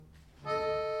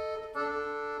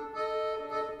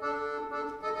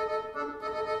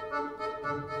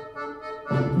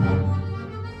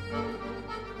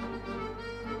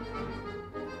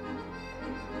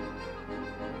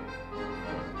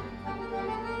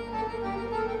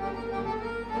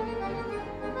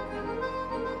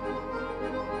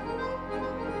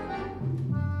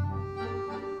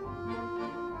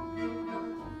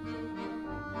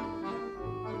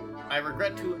I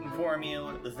regret to inform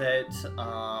you that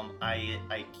I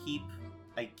keep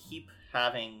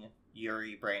having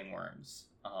Yuri brainworms.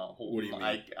 What do you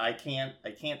mean? I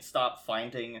can't stop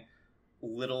finding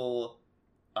little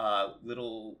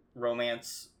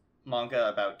romance manga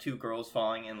about two girls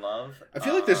falling in love. I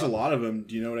feel like there's a lot of them.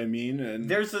 Do you know what I mean? And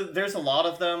there's a lot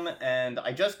of them, and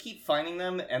I just keep finding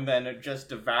them and then just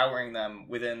devouring them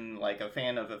within like a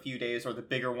span of a few days. Or the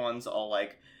bigger ones, I'll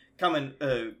like come and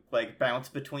like bounce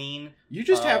between. You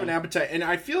just have an appetite, and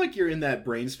I feel like you're in that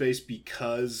brain space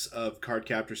because of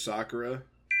Cardcaptor Sakura.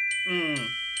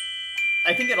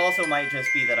 I think it also might just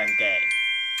be that I'm gay.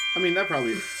 I mean, that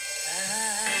probably. You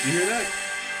hear that?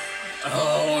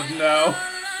 Oh no!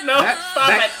 No! Stop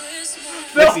it!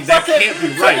 No, Lexi, that can't be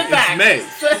right. It's May.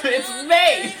 It's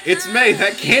May. It's May.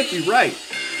 That can't be right.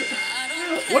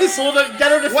 What is?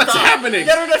 Get her to What's stop. happening?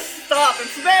 Get her to stop.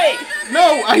 It's May.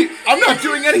 No, I'm not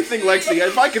doing anything, Lexi.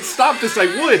 If I could stop this, I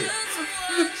would.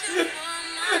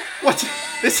 What?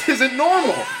 This isn't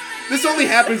normal. This only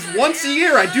happens once a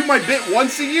year. I do my bit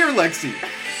once a year, Lexi.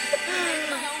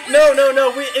 No.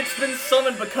 It's been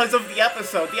summoned because of the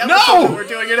episode. The episode that we're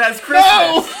doing it as Christmas.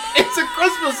 No! It's a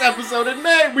Christmas episode in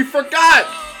May. We forgot.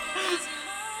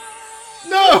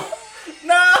 No.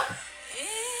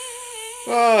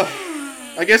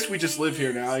 I guess we just live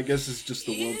here now. I guess it's just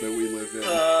the world that we live in.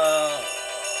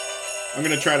 I'm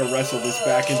gonna try to wrestle this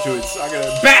back into its. I'm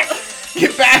gonna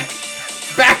get back,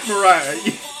 Mariah.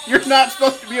 You're not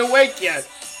supposed to be awake yet.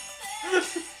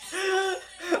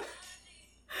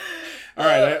 All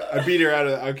right, I beat her out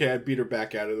of. Okay, I beat her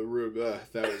back out of the room.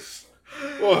 That was.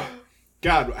 Oh,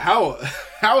 God, how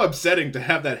upsetting to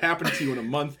have that happen to you in a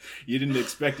month. You didn't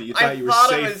expect it. You thought you were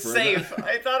safe. I was safe.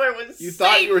 I thought I was. You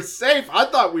thought you were safe. I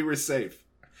thought we were safe.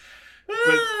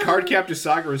 But Cardcaptor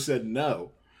Sakura said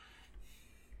no.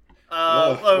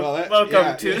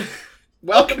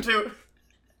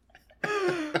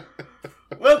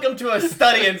 Welcome to a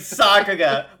study in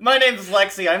Sakura. My name's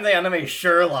Lexi. I'm the anime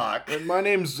Sherlock. And my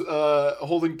name's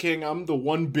Holden King. I'm the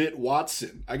 1-bit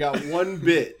Watson. I got 1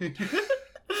 bit.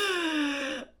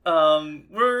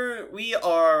 We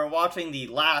are watching the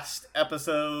last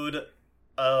episode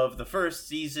of the first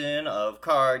season of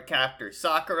Cardcaptor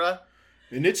Sakura.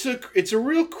 And it's a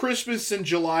real Christmas and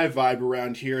July vibe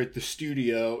around here at the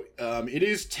studio. It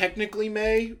is technically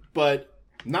May, but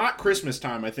not Christmas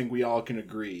time. I think we all can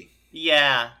agree.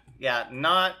 Yeah,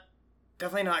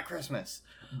 definitely not Christmas.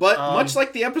 But much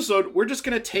like the episode, we're just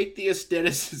gonna take the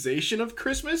aestheticization of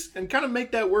Christmas and kind of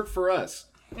make that work for us.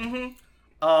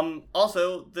 Mm-hmm.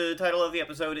 Also, the title of the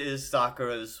episode is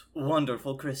Sakura's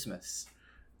Wonderful Christmas.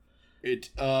 It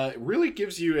really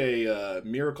gives you a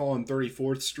Miracle on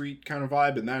 34th Street kind of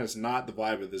vibe, and that is not the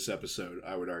vibe of this episode,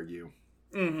 I would argue.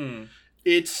 Mm-hmm.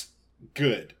 It's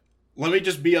good. Let me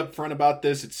just be upfront about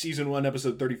this. It's Season 1,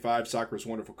 Episode 35, Sakura's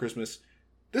Wonderful Christmas.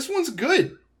 This one's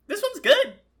good. This one's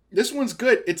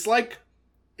good. It's like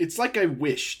I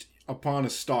wished upon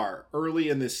a star. Early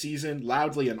in this season,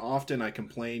 loudly and often, I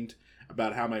complained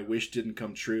about how my wish didn't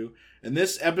come true. And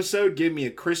this episode gave me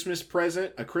a Christmas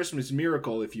present, a Christmas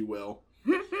miracle, if you will,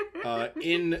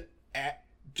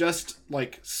 just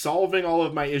like solving all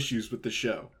of my issues with the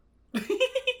show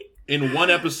in one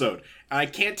episode. And I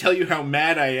can't tell you how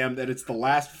mad I am that it's the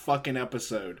last fucking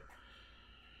episode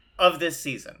of this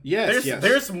season. Yes,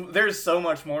 there's so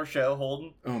much more show,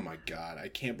 Holden. Oh my God, I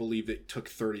can't believe it took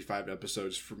 35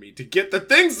 episodes for me to get the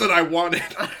things that I wanted.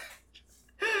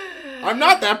 I'm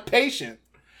not that patient.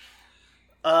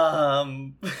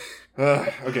 Okay,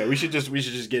 we should just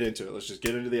get into it. Let's just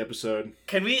get into the episode.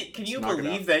 Can you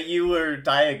believe that you were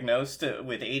diagnosed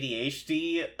with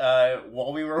ADHD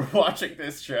while we were watching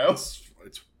this show?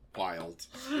 It's wild.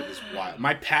 It is wild.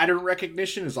 My pattern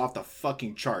recognition is off the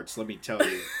fucking charts, let me tell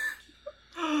you.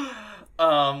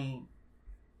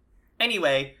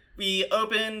 Anyway, we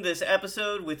open this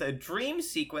episode with a dream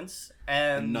sequence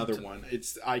and another one.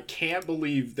 I can't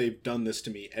believe they've done this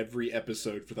to me every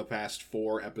episode for the past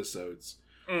 4 episodes.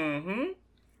 Mm-hmm.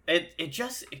 It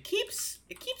keeps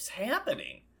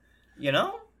happening, you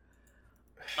know?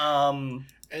 And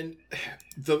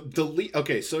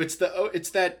okay, so it's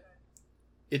that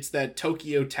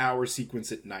Tokyo Tower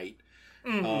sequence at night.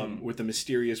 Mm-hmm. With a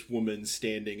mysterious woman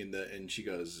standing and she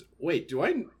goes, "Wait, do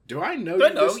I know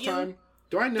you this time?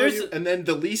 Do I know you?" And then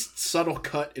the least subtle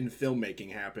cut in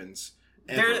filmmaking happens,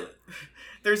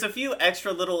 There's a few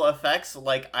extra little effects,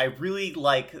 like I really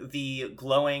like the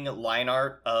glowing line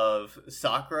art of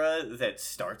Sakura that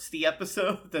starts the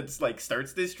episode, that's like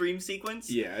starts this dream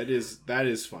sequence. Yeah, that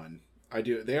is fun.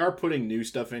 They are putting new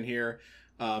stuff in here.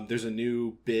 There's a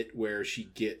new bit where she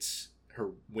gets her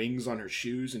wings on her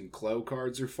shoes and glow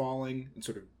cards are falling and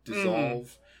sort of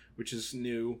dissolve, which is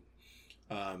new.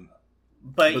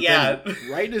 But yeah. Then,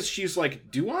 right as she's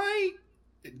like, do I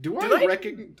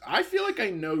recognize? I feel like I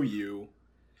know you.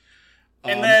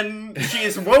 And then she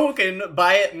is woken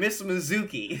by Miss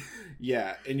Mizuki.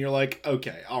 Yeah, and you're like,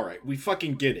 okay, all right, we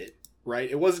fucking get it, right?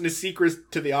 It wasn't a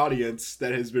secret to the audience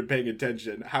that has been paying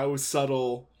attention. How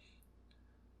subtle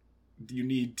do you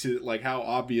need to, like, how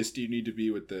obvious do you need to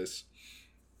be with this?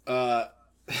 And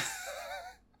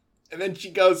then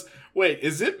she goes, wait,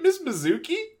 is it Miss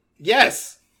Mizuki?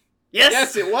 Yes!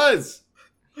 Yes, it was!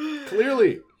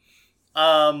 Clearly.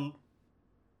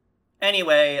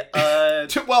 Anyway,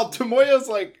 Tomoyo's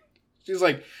like, she's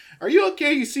like, are you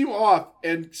okay? You seem off.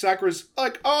 And Sakura's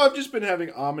like, oh, I've just been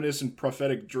having ominous and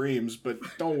prophetic dreams, but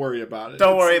don't worry about it.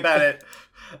 Don't worry about it.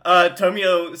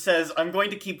 Tomio says, I'm going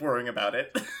to keep worrying about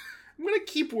it. I'm going to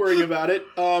keep worrying about it.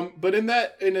 But in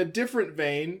a different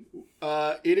vein,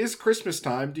 it is Christmas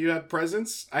time. Do you have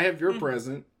presents? I have your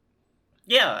present.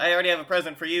 Yeah, I already have a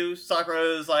present for you.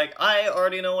 Sakura's like, I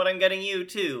already know what I'm getting you,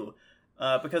 too.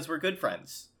 Because we're good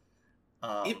friends.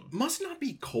 It must not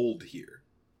be cold here.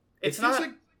 It's it feels not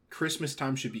like Christmas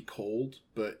time should be cold,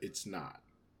 but it's not.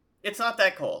 It's not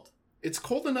that cold. It's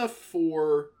cold enough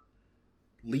for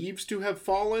leaves to have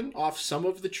fallen off some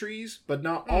of the trees, but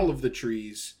not all of the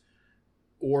trees,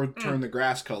 or turn the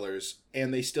grass colors,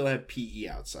 and they still have PE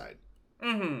outside.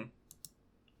 Mm-hmm.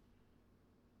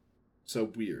 So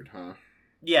weird, huh?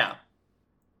 Yeah.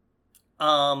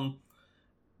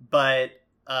 But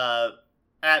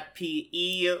at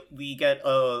PE, we get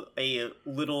a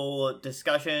little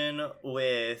discussion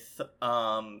with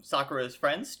Sakura's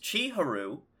friends.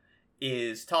 Chiharu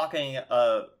is talking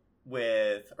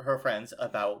with her friends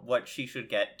about what she should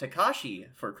get Takashi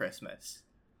for Christmas.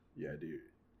 Yeah, dude.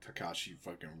 Takashi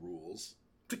fucking rules.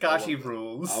 Takashi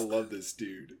rules. I love this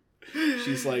dude.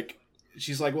 She's like,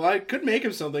 well, I could make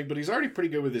him something, but he's already pretty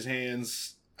good with his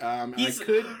hands.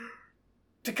 Takashi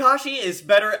is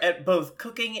better at both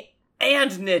cooking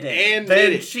and knitting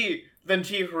than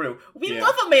Chiharu. We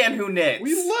love a man who knits.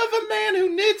 We love a man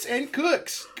who knits and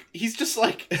cooks. He's just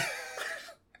like,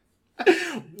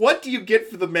 what do you get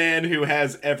for the man who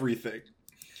has everything?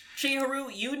 Chiharu,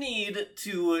 you need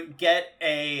to get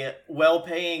a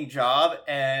well-paying job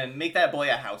and make that boy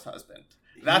a house husband.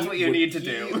 That's what you need to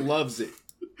do. He loves it.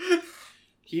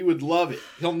 He would love it.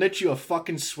 He'll knit you a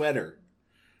fucking sweater.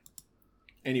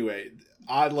 Anyway,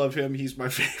 I love him. He's my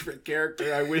favorite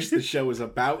character. I wish the show was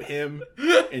about him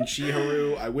and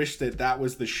Chiharu. I wish that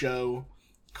was the show.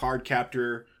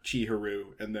 Cardcaptor,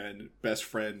 Chiharu, and then best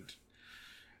friend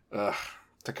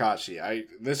Takashi.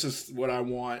 This is what I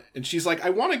want. And she's like,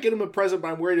 I want to get him a present, but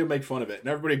I'm worried he'll make fun of it. And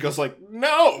everybody goes like,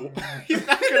 no! He's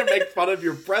not going to make fun of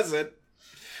your present.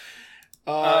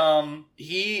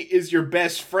 He is your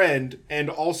best friend, and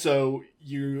also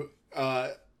you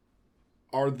are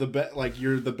the best. Like,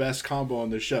 you're the best combo on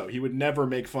the show. He would never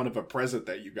make fun of a present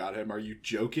that you got him. Are you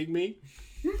joking me?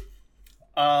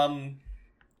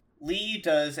 Lee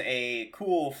does a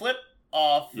cool flip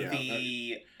off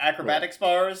the acrobatics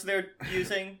bars they're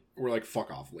using. We're like, fuck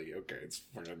off, Lee. Okay, it's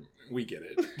fucking, we get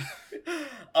it.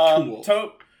 Cool.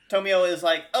 Tomio is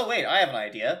like, oh wait, I have an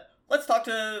idea. Let's talk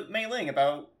to Mei Ling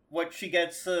about what she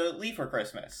gets Lee for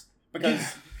Christmas.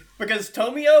 Because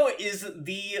Tomio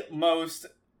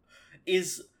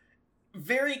is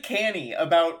very canny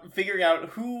about figuring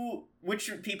out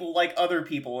which people like other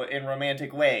people in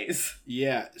romantic ways.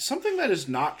 Yeah, something that is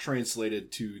not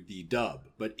translated to the dub,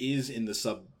 but is in the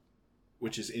sub,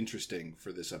 which is interesting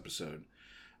for this episode.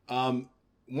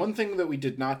 One thing that we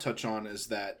did not touch on is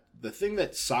that the thing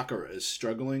that Sakura is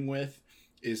struggling with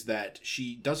is that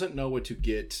she doesn't know what to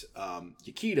get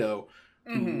Yakido,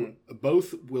 who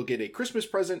both will get a Christmas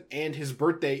present, and his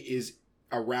birthday is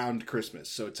around Christmas,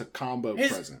 so it's a combo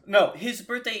present. No, his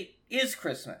birthday is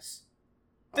Christmas.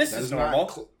 This is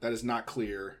normal. That is not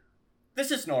clear.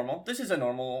 This is normal. This is a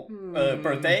normal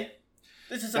birthday.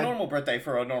 This is a normal birthday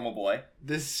for a normal boy.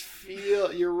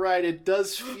 You're right, it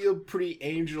does feel pretty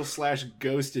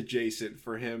angel/ghost adjacent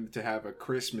for him to have a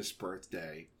Christmas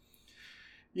birthday.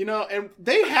 You know, and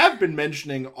they have been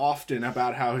mentioning often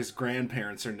about how his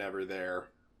grandparents are never there.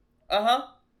 Uh-huh.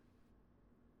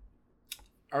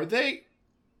 Are they?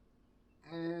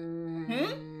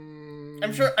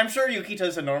 I'm sure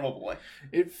Yukito's a normal boy.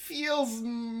 It feels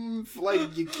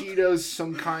like Yukito's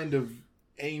some kind of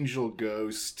angel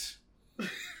ghost.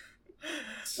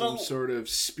 Some sort of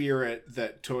spirit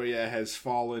that Toya has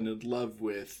fallen in love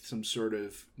with. Some sort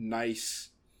of nice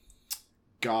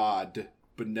god,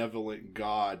 benevolent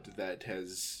god that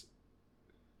has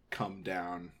come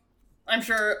down. I'm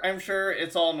sure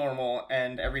it's all normal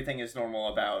and everything is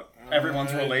normal about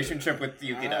everyone's relationship with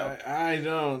Yukito. I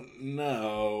don't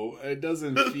know. It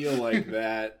doesn't feel like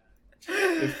that.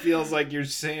 It feels like you're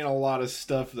saying a lot of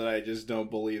stuff that I just don't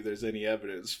believe there's any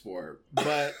evidence for.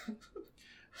 But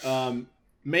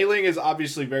Mei Ling is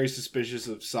obviously very suspicious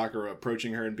of Sakura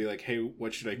approaching her and be like, hey,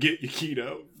 what should I get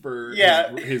Yukito for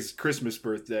his Christmas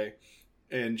birthday?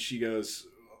 And she goes,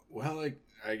 well,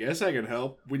 I guess I can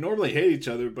help. We normally hate each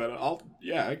other, but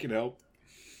I can help.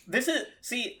 This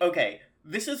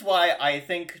is why I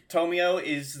think Tomio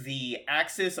is the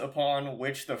axis upon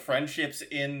which the friendships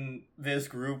in this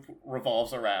group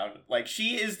revolves around. Like,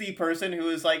 she is the person who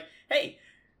is like, hey,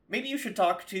 maybe you should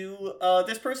talk to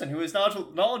this person who is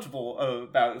knowledgeable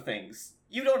about things.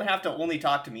 You don't have to only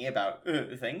talk to me about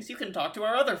things. You can talk to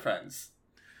our other friends.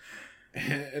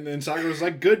 And then Sakura was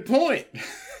like, good point.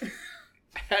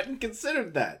 I hadn't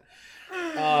considered that.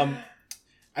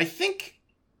 I think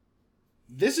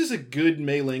this is a good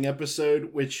Mei Ling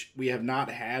episode, which we have not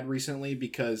had recently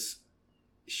because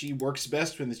she works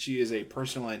best when she is a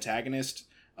personal antagonist,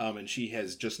 and she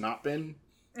has just not been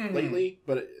lately.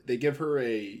 But they give her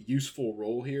a useful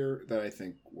role here that I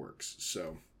think works.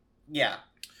 So yeah,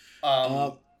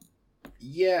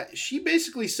 yeah. She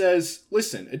basically says,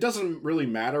 "Listen, it doesn't really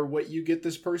matter what you get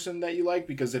this person that you like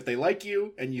because if they like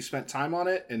you and you spent time on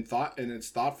it and it's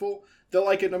thoughtful, they'll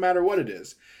like it no matter what it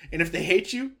is. And if they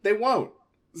hate you, they won't."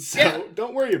 So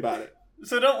don't worry about it.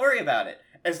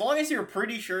 As long as you're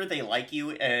pretty sure they like you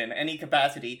in any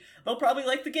capacity, they'll probably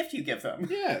like the gift you give them.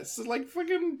 Yeah, it's like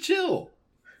fucking chill.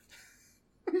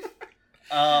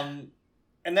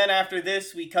 And then after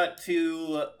this, we cut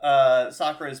to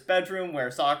Sakura's bedroom,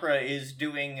 where Sakura is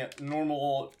doing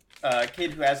normal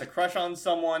kid who has a crush on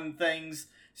someone things,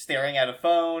 staring at a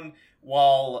phone,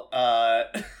 while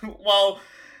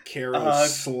Karo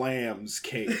slams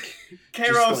cake.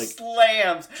 Karo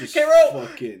slams.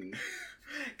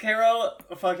 Karo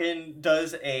fucking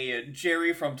does a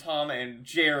Jerry from Tom and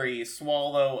Jerry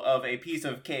swallow of a piece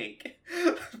of cake.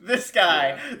 This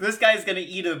guy's gonna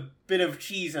eat a bit of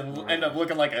cheese and end up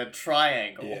looking like a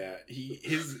triangle.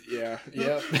 Yeah,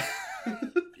 yep.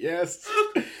 Yes.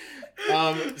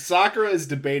 Sakura is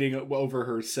debating over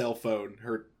her cell phone,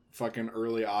 her fucking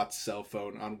early aughts cell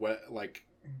phone, on what, like,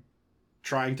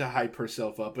 trying to hype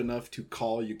herself up enough to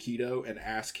call Yukito and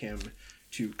ask him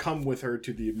to come with her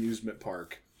to the amusement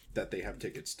park that they have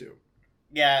tickets to.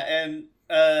 Yeah, and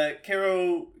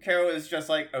Karo is just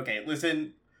like, okay,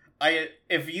 listen,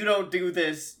 if you don't do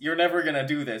this, you're never gonna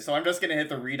do this, so I'm just gonna hit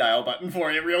the redial button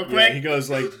for you real quick. Yeah, he goes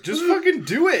like, just fucking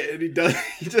do it, and he does.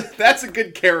 That's a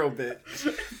good Karo bit.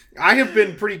 I have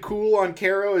been pretty cool on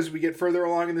Karo as we get further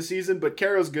along in the season, but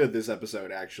Karo's good this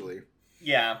episode, actually.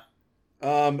 Yeah.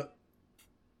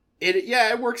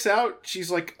 It works out.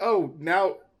 She's like,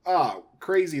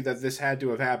 crazy that this had to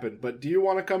have happened, but do you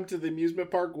want to come to the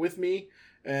amusement park with me?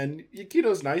 And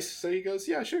Yukito's nice, so he goes,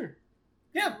 yeah, sure.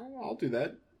 Yeah. I'll do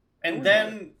that. And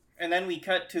then we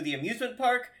cut to the amusement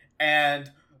park,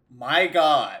 and my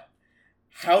god,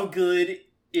 how good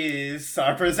is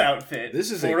Sakura's outfit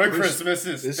for a Christmas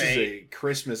estate? This is a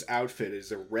Christmas outfit.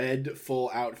 It's a red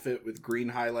full outfit with green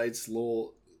highlights,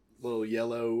 little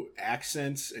yellow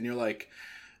accents, and you're like,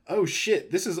 oh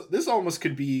shit, this almost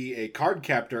could be a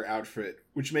Cardcaptor outfit,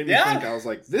 which made me think, I was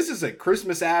like, this is a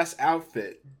Christmas ass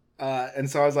outfit. And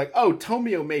so I was like, oh,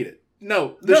 Tomio made it.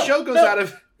 No, the show goes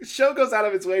out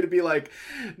of its way to be like,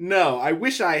 no, I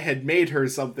wish I had made her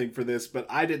something for this, but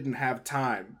I didn't have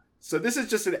time. So this is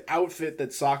just an outfit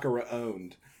that Sakura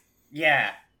owned.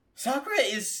 Yeah. Sakura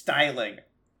is styling.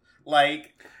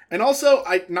 Like, and also,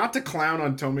 not to clown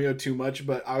on Tomio too much,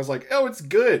 but I was like, oh, it's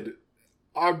good.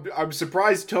 I'm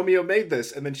surprised Tomio made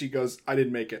this. And then she goes, I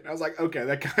didn't make it. I was like, okay,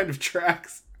 that kind of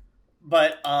tracks.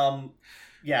 But,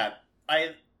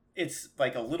 it's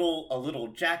like a little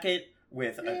jacket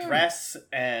with a dress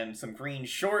and some green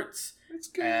shorts. It's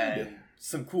good. And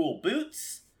some cool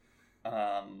boots.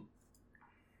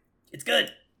 It's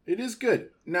good. It is good.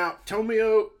 Now,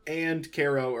 Tomio and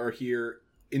Karo are here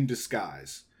in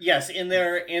disguise. Yes, in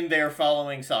their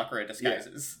following Sakura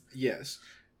disguises. Yeah. Yes.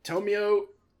 Tomio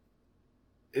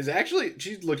is actually,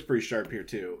 she looks pretty sharp here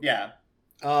too. Yeah.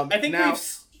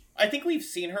 I think we've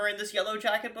seen her in this yellow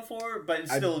jacket before, but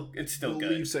it's still good.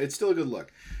 So. It's still a good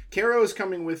look. Karo is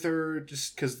coming with her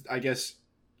just because I guess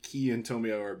Key and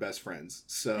Tomio are best friends,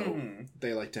 so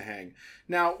they like to hang.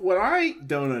 Now, what I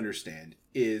don't understand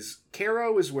is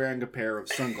Karo is wearing a pair of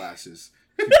sunglasses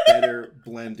to better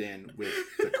blend in with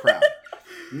the crowd.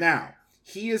 Now,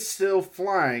 he is still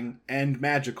flying and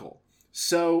magical,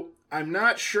 so I'm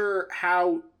not sure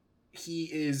how he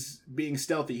is being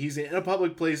stealthy. He's in a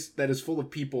public place that is full of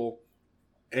people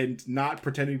and not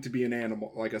pretending to be an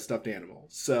animal, like a stuffed animal.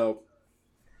 So,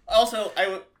 also,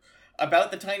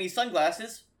 about the tiny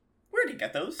sunglasses, where did you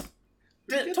get those?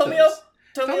 Tomio,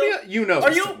 you know,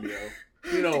 are you? Tomio.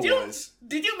 You know it was.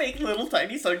 Did you make little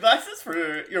tiny sunglasses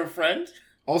for your friend?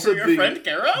 Also, for your friend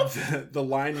Karo? The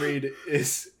line read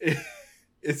is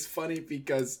it's funny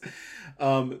because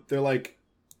they're like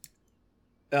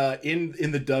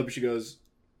in the dub she goes,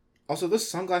 also those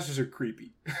sunglasses are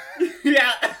creepy.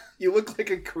 Yeah. You look like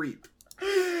a creep.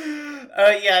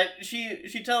 Yeah,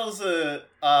 she tells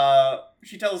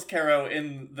Karo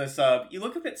in the sub, you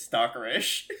look a bit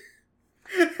stalkerish.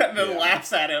 And then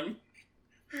laughs at him.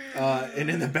 And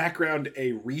in the background,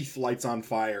 a wreath lights on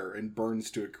fire and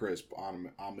burns to a crisp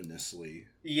ominously.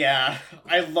 Yeah,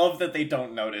 I love that they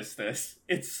don't notice this.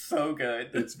 It's so good.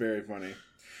 It's very funny.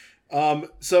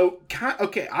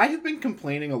 Okay, I have been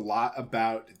complaining a lot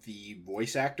about the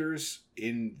voice actors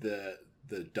in the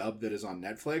dub that is on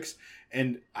Netflix,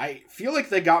 and I feel like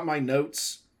they got my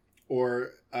notes,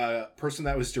 or a person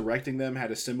that was directing them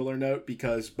had a similar note,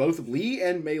 because both Lee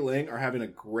and Mei Ling are having a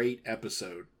great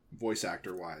episode, voice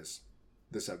actor wise,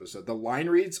 this episode. The line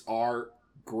reads are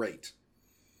great.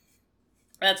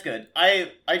 That's good.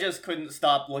 I just couldn't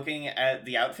stop looking at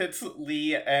the outfits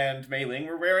Lee and Mei Ling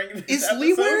were wearing this episode.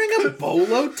 Lee wearing a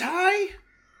bolo tie?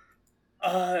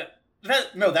 No,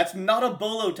 that's not a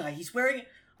bolo tie. He's wearing,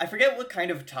 I forget what kind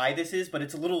of tie this is, but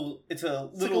it's a little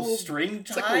string tie.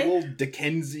 It's like a little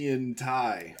Dickensian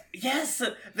tie. Yes,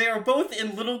 they are both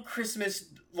in little Christmas,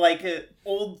 like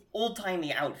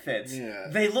old-timey outfits. Yeah.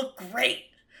 They look great.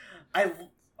 Mei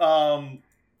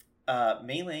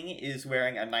Ling is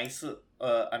wearing a nice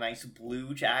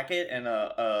blue jacket and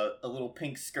a little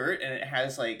pink skirt, and it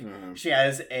has she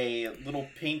has a little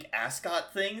pink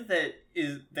ascot thing that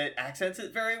accents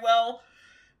it very well.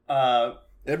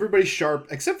 Everybody's sharp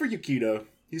except for Yukito.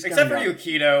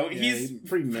 Yukito, he's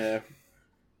pretty meh.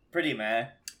 Pretty meh.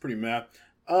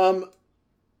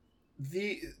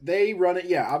 They run it,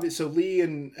 yeah. Obviously, so Lee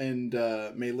and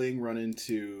Mei Ling run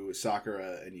into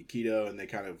Sakura and Yukito, and they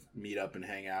kind of meet up and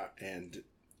hang out. And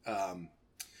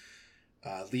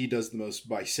Lee does the most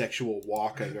bisexual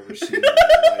walk I've ever seen in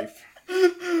my life.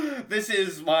 I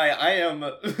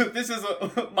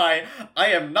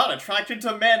am not attracted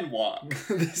to men walk.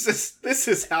 This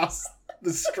is how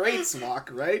the straights walk,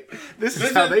 right? This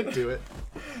is how they do it.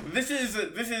 This is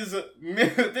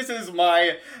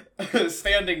my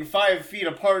standing 5 feet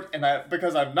apart and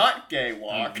because I'm not gay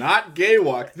walk.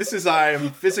 This is I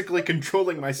am physically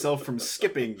controlling myself from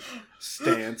skipping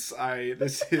stance.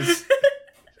 This is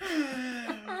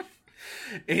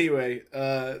Anyway,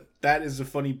 that is a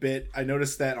funny bit. I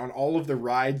noticed that on all of the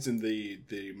rides in the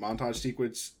montage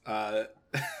sequence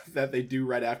that they do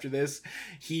right after this,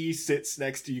 he sits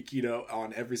next to Yukito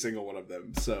on every single one of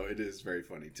them. So it is very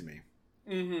funny to me.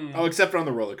 Mm-hmm. Oh, except for on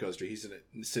the roller coaster. He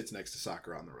sits next to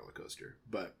Sakura on the roller coaster.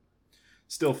 But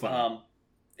still funny.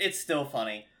 It's still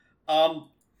funny.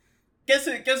 Guess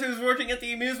who's working at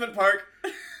the amusement park?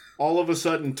 All of a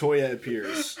sudden, Toya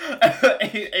appears.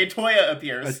 A Toya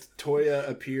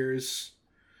appears.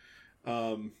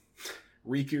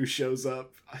 Riku shows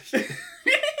up.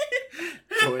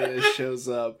 Toya shows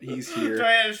up. He's here.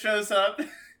 Toya shows up.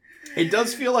 It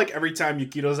does feel like every time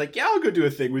Yukito's like, yeah, I'll go do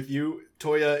a thing with you,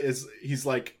 he's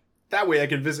like, that way I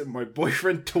can visit my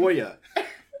boyfriend Toya.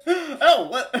 Oh,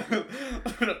 what? I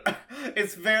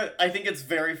think it's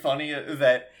very funny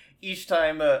that each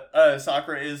time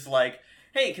Sakura is like,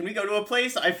 hey, can we go to a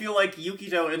place? I feel like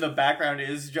Yukito in the background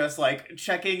is just like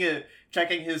checking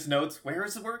his notes. Where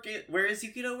is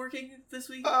Yukito working this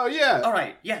week? Oh yeah. All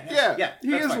right. Yeah.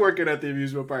 He is working at the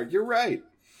amusement park. You're right.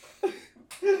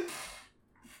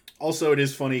 Also, it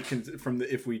is funny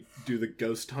if we do the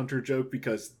ghost hunter joke,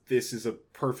 because this is a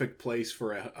perfect place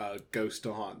for a ghost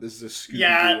to haunt. This is a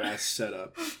Scooby-Doo-esque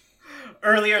setup.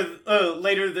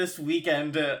 Later this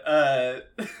weekend, Toya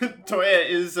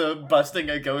is busting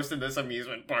a ghost in this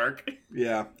amusement park.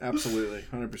 Yeah, absolutely.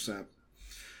 100%.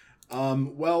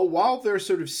 Well, while they're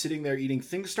sort of sitting there eating,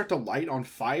 things start to light on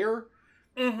fire.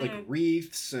 Mm-hmm. Like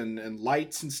wreaths and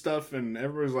lights and stuff, and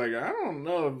everyone's like, I don't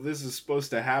know if this is supposed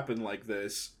to happen like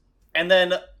this. And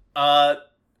then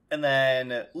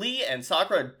Lee and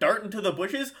Sakura dart into the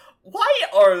bushes.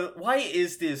 Why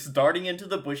is this darting into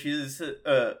the bushes,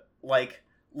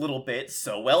 little bit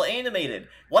so well animated.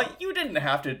 What? You didn't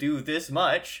have to do this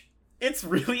much. It's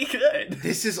really good.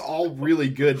 This is all really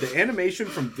good. The animation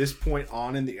from this point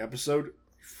on in the episode,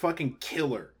 fucking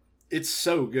killer. It's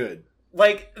so good.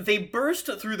 Like, they burst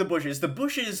through the bushes. The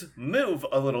bushes move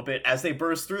a little bit as they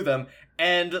burst through them,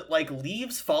 and, like,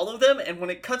 leaves follow them, and when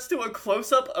it cuts to a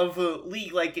close-up of Lee,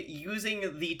 like,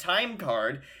 using the time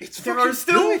card, there are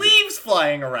still leaves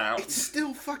flying around. It's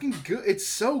still fucking good. It's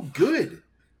so good.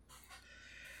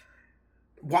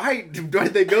 Why did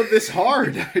they go this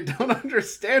hard? I don't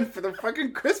understand for the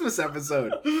fucking Christmas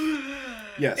episode.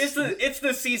 Yes. It's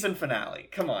the season finale.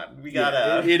 Come on. We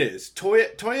gotta... Yeah, it is.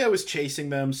 Toya is chasing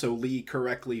them, so Lee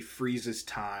correctly freezes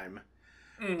time.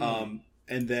 Mm-hmm.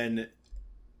 And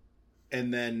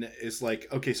then is like,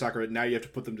 okay, Sakura, now you have to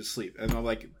put them to sleep. And I'm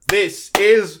like, this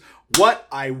is what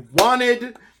I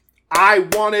wanted. I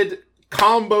wanted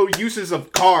combo uses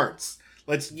of cards.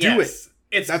 Let's do it.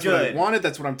 That's good. What I wanted.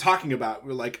 That's what I'm talking about.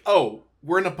 We're like, oh,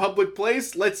 we're in a public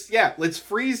place. Let's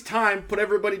freeze time, put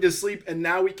everybody to sleep, and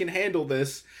now we can handle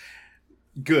this.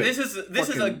 Good. This is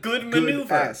a good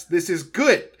maneuver. This is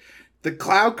good. The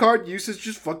cloud card use is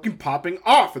just fucking popping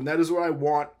off, and that is what I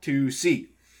want to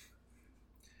see.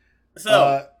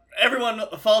 So everyone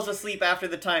falls asleep after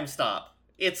the time stop.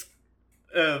 It's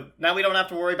now we don't have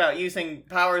to worry about using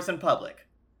powers in public.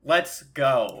 Let's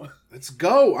go.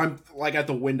 I'm like at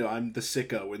the window. I'm the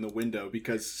sicko in the window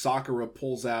because Sakura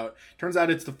pulls out. Turns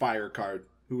out it's the fire card.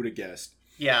 Who would have guessed?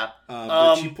 Yeah.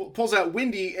 But she pulls out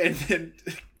Windy, and then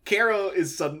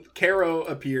Caro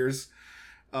appears.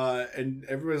 And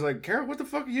everybody's like, Caro, what the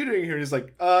fuck are you doing here? And he's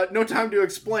like, no time to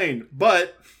explain.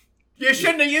 But you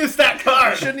shouldn't have used that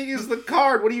card. You shouldn't have used the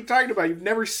card. What are you talking about? You've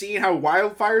never seen how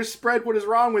wildfires spread? What is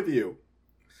wrong with you?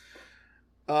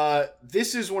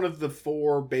 This is one of the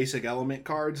 4 basic element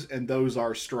cards, and those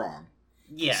are strong.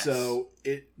 Yes.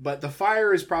 But the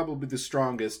fire is probably the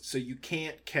strongest, so you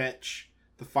can't catch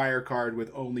the fire card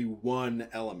with only one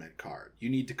element card. You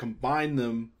need to combine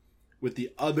them with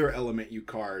the other element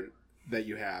card that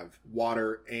you have,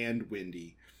 water and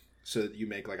windy, so that you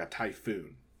make like a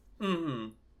typhoon. Mm-hmm.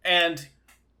 And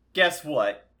guess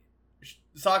what?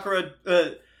 Sakura,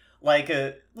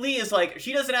 Lee is like,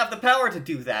 she doesn't have the power to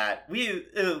do that. We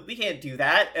can't do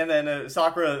that. And then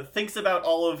Sakura thinks about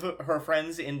all of her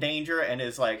friends in danger and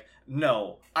is like,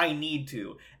 no, I need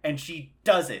to. And she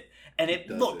does it. And it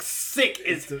looks sick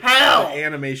as hell. The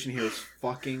animation here is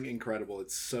fucking incredible.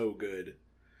 It's so good.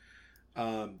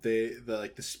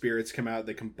 The spirits come out,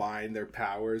 they combine their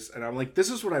powers, and I'm like, this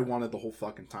is what I wanted the whole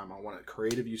fucking time. I wanted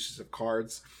creative uses of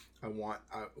cards. I want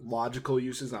logical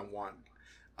uses. I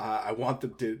want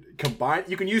them to combine.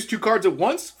 You can use 2 cards at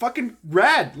once? Fucking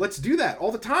rad. Let's do that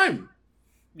all the time.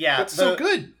 Yeah. That's so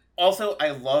good. Also,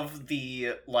 I love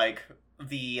the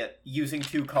using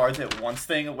 2 cards at once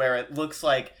thing where it looks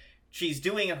like she's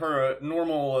doing her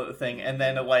normal thing and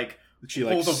then she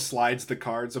slides the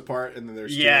cards apart and then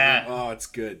there's oh, it's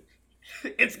good.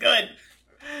 It's good.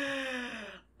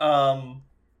 And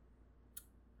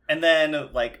then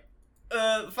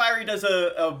Fiery does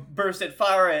a burst at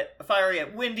Fiery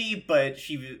at Windy, but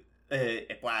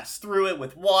it blasts through it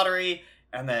with Watery,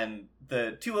 and then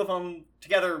the 2 of them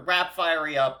together wrap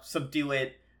Fiery up, subdue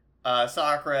it.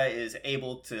 Sakura is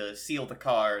able to seal the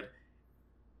card.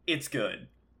 It's good.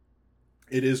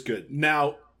 It is good.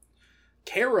 Now,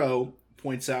 Caro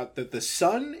points out that the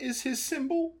sun is his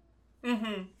symbol,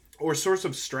 or source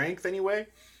of strength, anyway.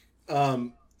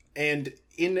 And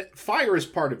in fire is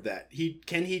part of that.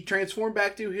 Can he transform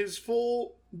back to his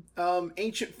full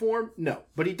ancient form? No,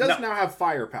 but he does now have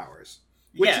fire powers,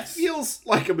 which feels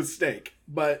like a mistake.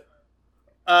 But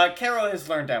Caro has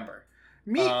learned Ember.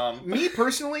 Me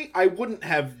personally, I wouldn't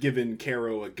have given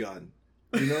Caro a gun.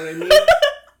 You know what I mean?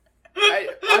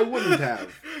 I wouldn't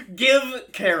have. Give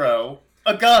Caro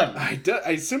a gun.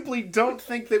 I simply don't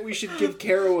think that we should give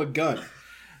Caro a gun.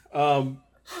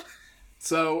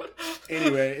 So,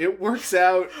 anyway, it works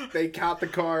out. They count the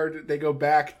card. They go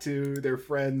back to their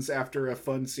friends after a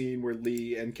fun scene where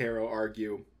Lee and Caro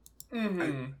argue.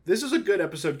 Mm-hmm. This is a good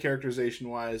episode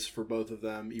characterization-wise for both of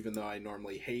them, even though I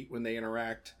normally hate when they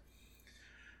interact.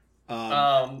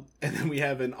 And then we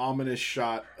have an ominous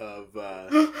shot of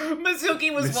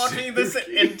Mizuki was watching this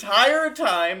entire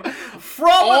time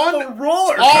from the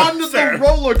roller coaster. On the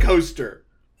roller coaster,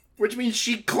 which means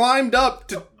she climbed up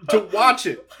to watch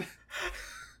it.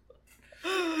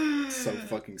 So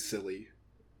fucking silly.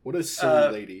 What a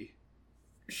silly lady.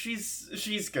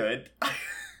 She's good.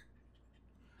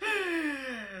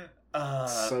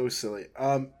 So silly.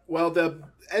 Well, the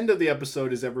end of the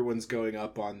episode is everyone's going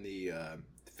up on the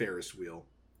Ferris wheel.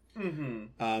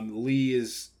 Mm-hmm. Lee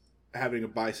is having a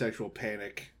bisexual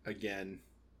panic again.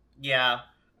 Yeah.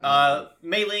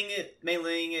 Mei Ling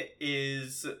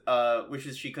is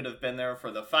wishes she could have been there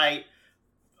for the fight.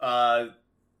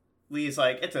 Lee's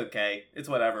like, it's okay, it's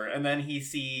whatever. And then he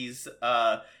sees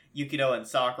Yukido and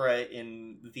Sakura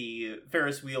in the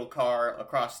Ferris wheel car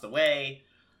across the way.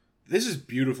 This is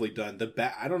beautifully done.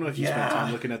 I don't know if you spent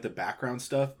time looking at the background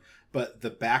stuff, but the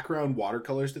background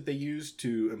watercolors that they use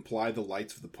to imply the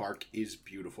lights of the park is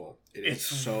beautiful. It's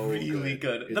so really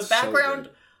good. It's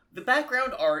the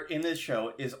background art in this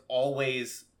show is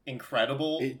always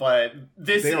incredible, but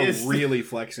they are really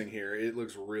flexing here. It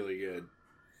looks really good.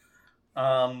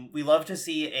 We love to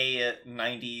see a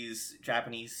 90s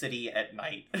Japanese city at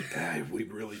night. We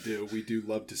really do. We do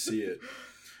love to see it.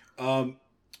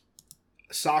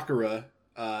 Sakura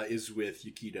is with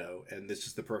Yukido, and this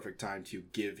is the perfect time to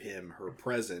give him her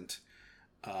present,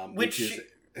 which is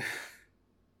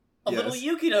a little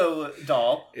Yukido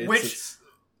doll,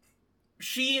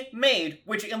 she made,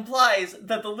 which implies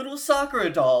that the little Sakura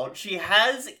doll she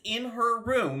has in her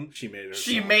room, she made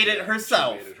it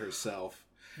herself.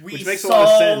 Which makes a lot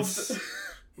of sense.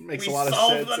 Makes a lot of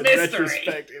sense in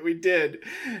retrospect. We did.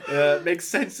 Makes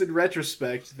sense in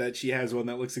retrospect that she has one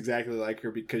that looks exactly like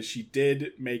her because she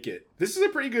did make it. This is a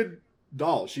pretty good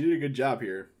doll. She did a good job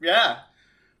here. Yeah.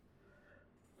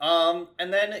 And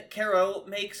then Karo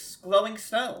makes glowing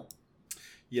snow.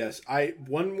 Yes.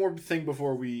 One more thing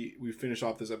before we finish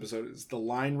off this episode is the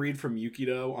line read from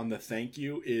Yukido on the thank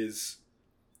you is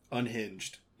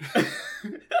unhinged.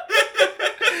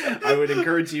 I would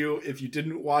encourage you, if you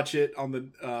didn't watch it on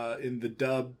the in the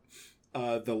dub,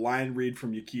 the line read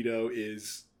from Yukido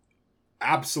is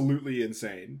absolutely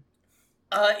insane.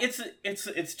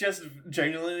 It's just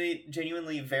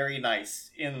genuinely very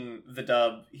nice in the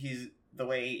dub. The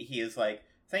way he is like,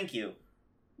 thank you.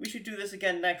 We should do this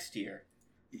again next year.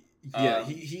 Yeah,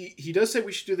 he does say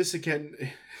we should do this again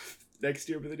next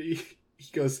year, but then he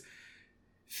goes,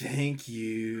 thank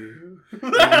you.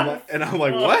 And I'm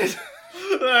like, what?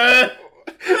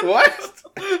 What?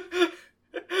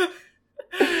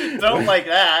 Don't like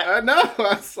that. No,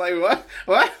 I was like,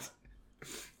 what?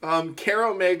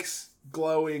 Karo makes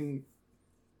glowing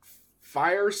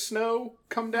fire snow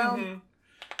come down.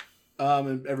 Mm-hmm.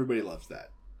 And everybody loves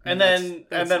that. And then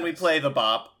nice. We play the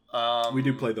bop. We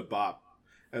do play the bop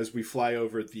as we fly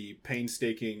over the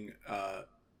painstaking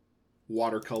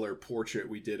watercolor portrait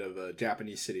we did of a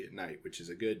Japanese city at night, which is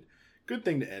a good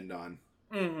thing to end on.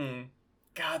 Mm-hmm.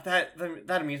 God, that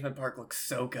amusement park looks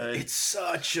so good. It's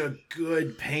such a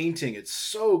good painting. It's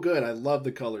so good. I love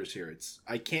the colors here.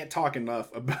 I can't talk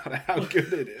enough about how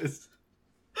good it is.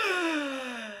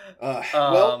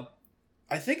 Well,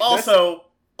 I think also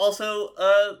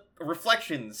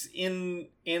reflections in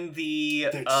the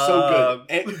that's so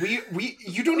good. And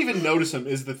you don't even notice them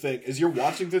is the thing. As you're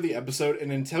watching through the episode,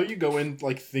 and until you go in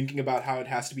like thinking about how it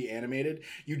has to be animated,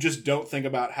 you just don't think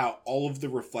about how all of the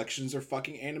reflections are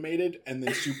fucking animated and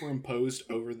then superimposed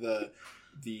over the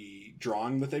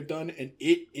drawing that they've done, and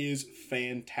it is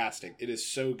fantastic. It is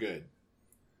so good.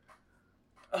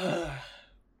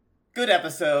 Good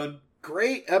episode.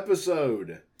 Great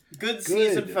episode. Good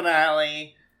season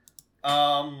finale.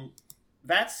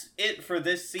 That's it for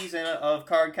this season of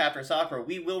Cardcaptor Sakura.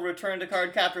 We will return to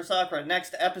Cardcaptor Sakura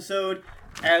next episode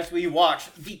as we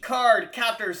watch the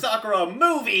Cardcaptor Sakura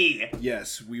movie.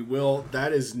 Yes, we will.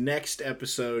 That is next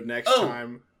episode,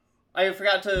 time. I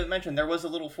forgot to mention, there was a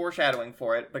little foreshadowing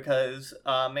for it because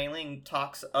Mei Ling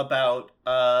talks about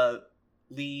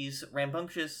Lee's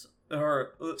rambunctious...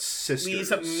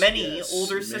 Lee's many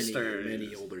older sisters.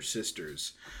 Many older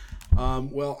sisters.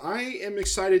 Well, I am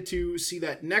excited to see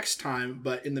that next time,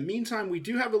 but in the meantime, we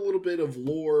do have a little bit of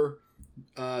lore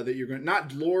that you're going to...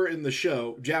 Not lore in the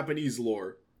show, Japanese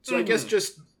lore. So I guess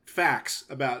just facts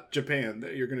about Japan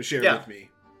that you're going to share with me.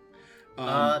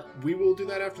 We will do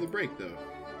that after the break, though.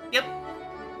 Yep.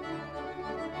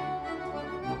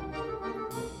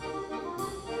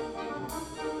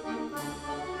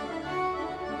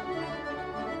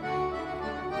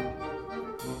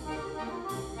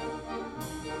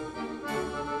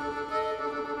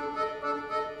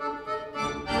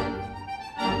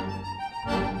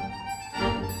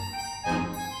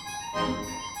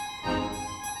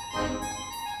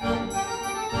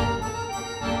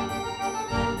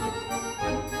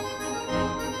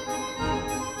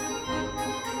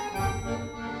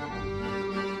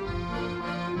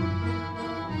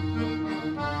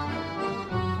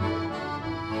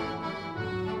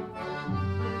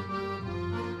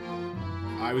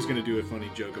 I was going to do a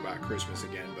funny joke about Christmas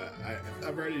again, but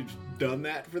I've already done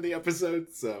that for the episode,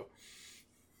 so...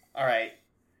 Alright.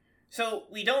 So,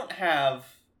 we don't have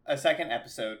a second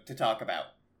episode to talk about.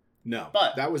 No,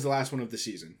 but that was the last one of the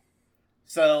season.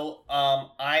 So,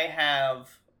 I have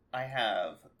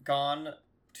gone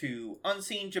to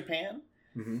Unseen Japan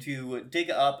to dig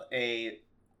up a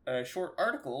short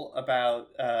article about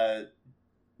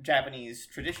Japanese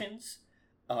traditions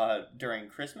during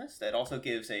Christmas that also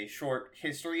gives a short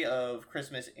history of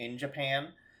Christmas in Japan.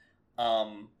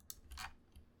 I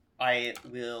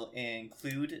will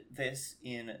include this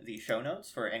in the show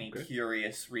notes for any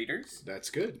curious readers. That's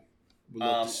good.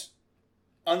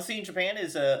 Unseen Japan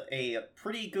is a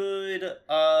pretty good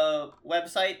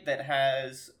website that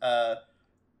has a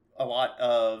lot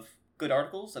of good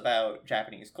articles about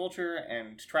Japanese culture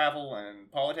and travel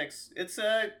and politics. It's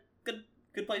a good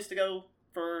place to go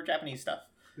for Japanese stuff.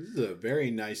 This is a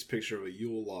very nice picture of a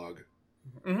Yule log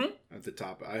at the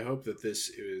top. I hope that this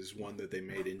is one that they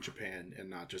made in Japan and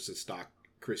not just a stock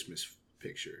Christmas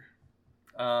picture.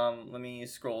 Let me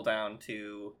scroll down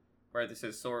to where this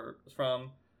is sourced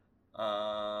from.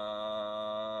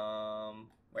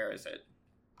 Where is it?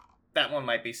 That one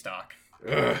might be stock.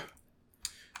 Ugh.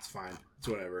 It's fine. It's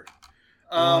whatever.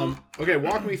 Okay,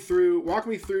 walk me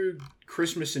through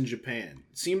Christmas in Japan.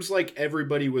 Seems like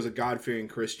everybody was a God-fearing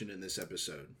Christian in this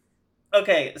episode.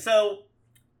 Okay, so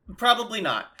probably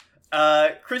not.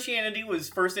 Christianity was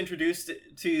first introduced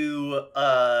to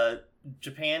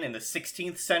Japan in the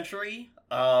 16th century.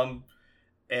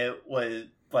 It was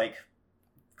like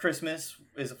Christmas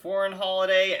is a foreign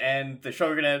holiday, and the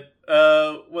shogunate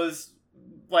was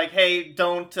like, "Hey,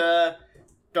 don't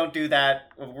do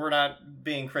that. We're not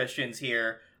being Christians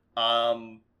here."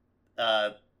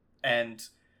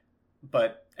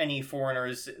 But any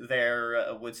foreigners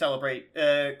there would celebrate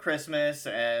Christmas,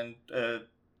 and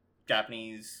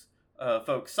Japanese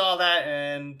folks saw that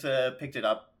and picked it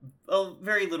up a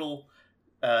very little,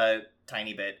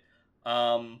 tiny bit.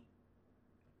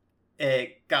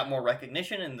 It got more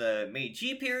recognition in the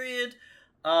Meiji period,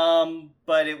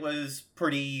 but it was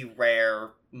pretty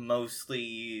rare,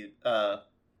 mostly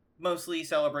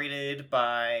celebrated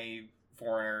by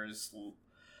foreigners.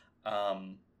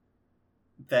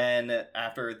 Then,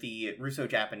 after the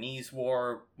Russo-Japanese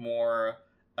War, more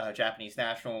Japanese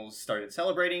nationals started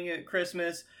celebrating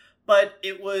Christmas, but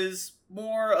it was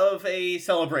more of a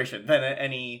celebration than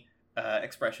any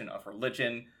expression of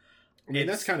religion. I mean,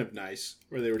 that's kind of nice,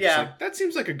 where they were just like, that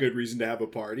seems like a good reason to have a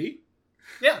party.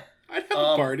 Yeah. I'd have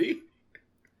a party.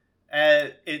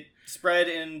 It spread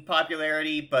in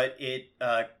popularity, but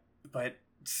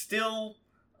still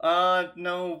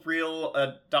no real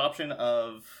adoption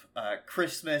of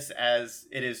Christmas as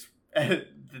it is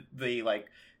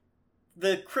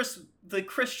the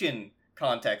Christian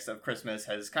context of Christmas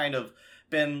has kind of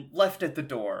been left at the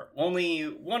door. Only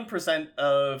 1%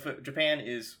 of Japan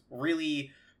is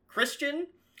really Christian,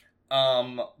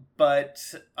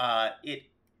 but a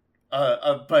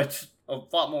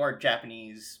lot more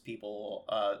Japanese people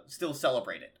still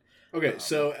celebrate it. Okay,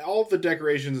 so all of the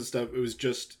decorations and stuff, it was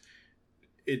just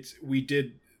we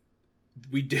did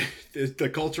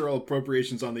the cultural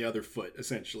appropriations on the other foot,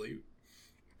 essentially.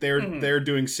 They're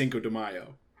doing Cinco de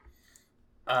Mayo.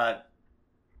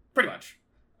 Pretty much.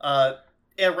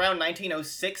 Around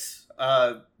 1906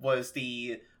 was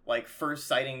the first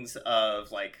sightings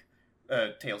of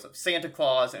tales of Santa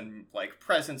Claus and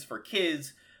presents for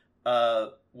kids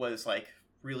was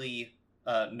really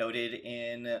noted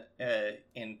in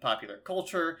popular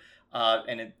culture,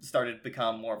 and it started to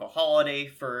become more of a holiday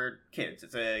for kids.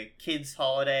 It's a kids'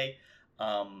 holiday.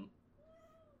 Okay,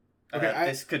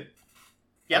 this could.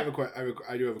 Yeah,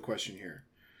 I do have a question here.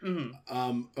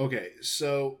 Mm-hmm. Okay,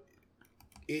 so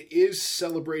it is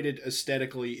celebrated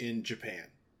aesthetically in Japan.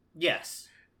 Yes.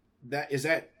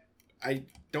 I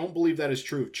don't believe that is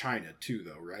true of China too,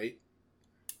 though, right?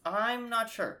 I'm not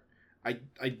sure. I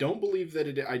don't believe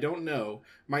that I don't know.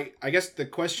 I guess the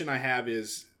question I have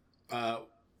is,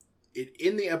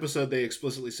 in the episode they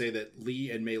explicitly say that Lee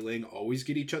and Mei Ling always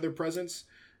get each other presents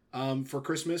for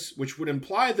Christmas, which would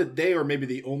imply that they are maybe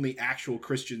the only actual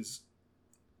Christians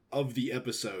of the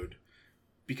episode,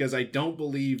 because I don't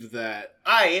believe that.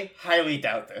 I highly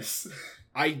doubt this.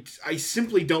 I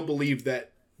simply don't believe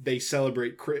that they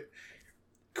celebrate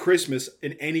Christmas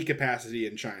in any capacity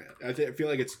in China. I feel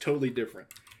like it's totally different.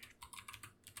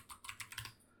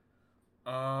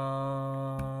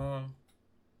 I'm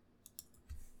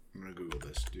gonna Google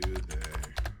this. Do they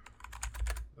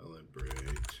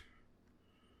celebrate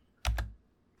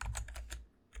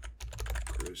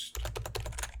Christmas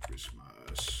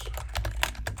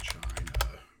in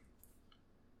China?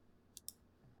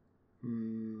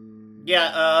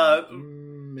 Yeah,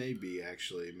 maybe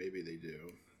actually, maybe they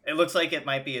do. It looks like it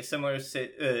might be a similar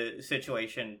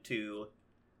situation to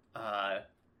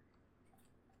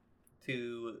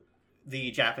to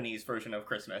the Japanese version of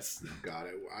Christmas. God,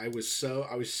 I was so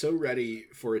ready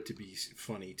for it to be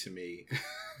funny to me.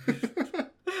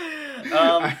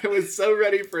 I was so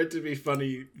ready for it to be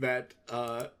funny that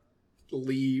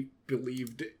Lee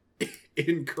believed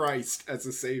in Christ as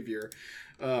a savior.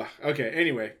 Okay,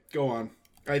 anyway, go on.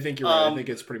 I think you're right. I think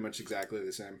it's pretty much exactly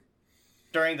the same.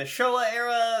 During the Showa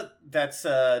era, that's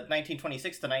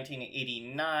 1926 to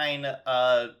 1989,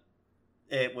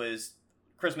 it was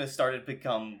Christmas started to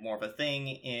become more of a thing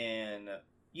in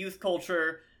youth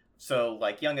culture. So,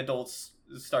 like, young adults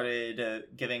started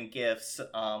giving gifts,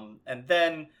 and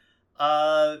then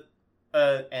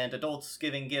and adults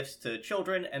giving gifts to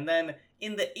children. And then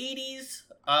in the 80s,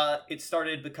 it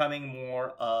started becoming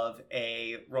more of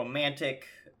a romantic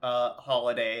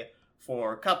holiday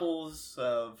for couples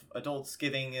of adults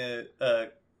giving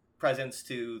presents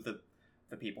to the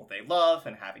people they love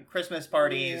and having Christmas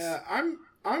parties. Yeah, I'm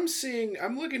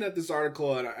looking at this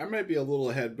article and I might be a little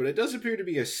ahead, but it does appear to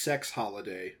be a sex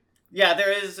holiday. Yeah,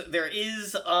 there is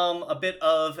a bit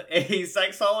of a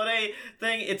sex holiday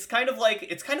thing. It's kind of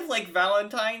like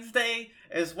Valentine's Day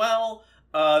as well.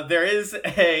 There is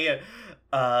an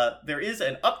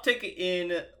uptick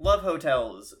in love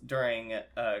hotels during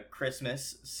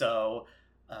Christmas. So,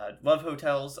 love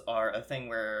hotels are a thing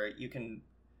where you can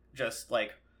just,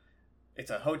 like, it's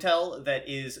a hotel that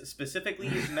is specifically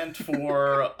meant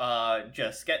for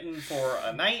just getting for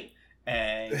a night,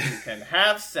 and you can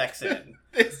have sex in.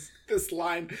 This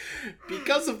line,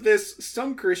 because of this,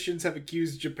 some Christians have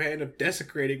accused Japan of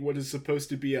desecrating what is supposed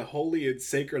to be a holy and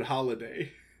sacred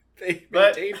holiday. They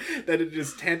maintain that it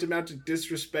is tantamount to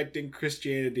disrespecting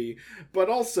Christianity, but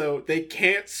also they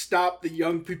can't stop the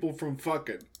young people from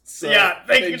fucking. So yeah,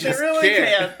 they really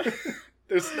can't.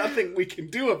 There's nothing we can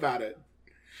do about it.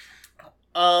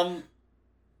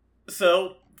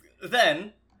 So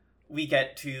then we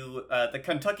get to the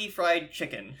Kentucky Fried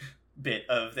Chicken bit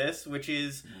of this, which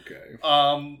is okay.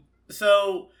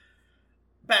 So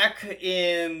back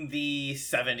in the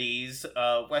 70s,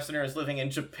 Westerners living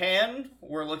in Japan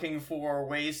were looking for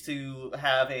ways to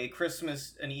have an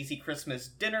easy Christmas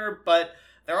dinner, but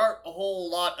there aren't a whole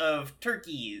lot of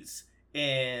turkeys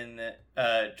in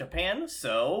Japan,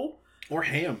 so... Or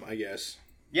ham, I guess.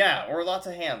 Yeah, or lots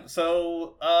of ham.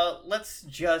 So, let's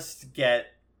just get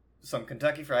some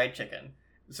Kentucky Fried Chicken.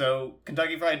 So,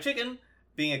 Kentucky Fried Chicken,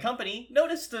 being a company,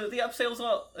 noticed the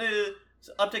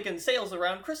uptick in sales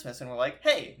around Christmas, and we're like,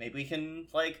 hey, maybe we can,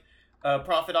 like,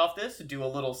 profit off this, do a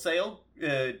little sale,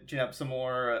 gin up some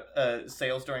more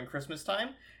sales during Christmas time.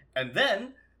 And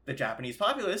then the Japanese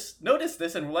populace noticed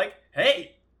this and were like,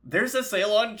 hey, there's a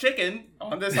sale on chicken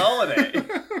on this holiday.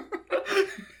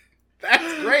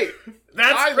 That's great.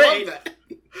 I great. Love that.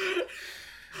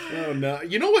 Oh no!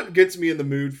 You know what gets me in the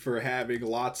mood for having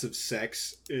lots of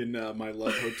sex in my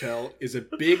love hotel is a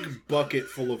big bucket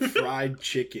full of fried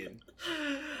chicken.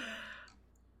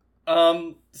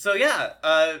 So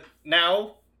yeah.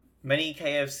 Now many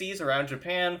KFCs around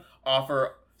Japan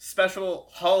offer special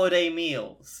holiday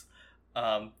meals,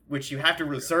 which you have to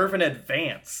reserve in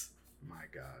advance. My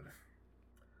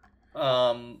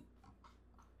God.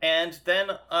 And then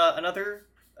another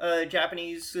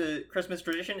Japanese Christmas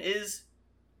tradition is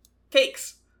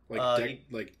cakes.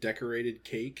 Like decorated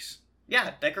cakes?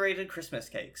 Yeah, decorated Christmas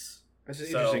cakes. That's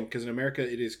interesting, because in America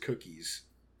it is cookies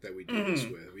that we do this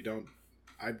with.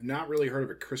 I've not really heard of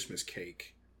a Christmas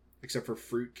cake, except for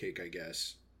fruit cake, I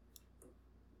guess.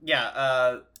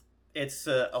 Yeah, it's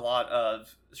a lot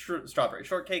of strawberry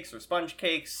shortcakes or sponge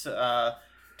cakes,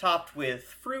 topped with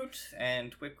fruit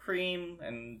and whipped cream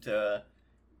and...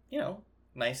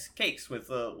 nice cakes with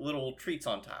little treats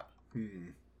on top.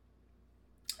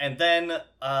 And then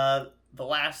the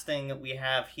last thing we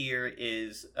have here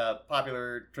is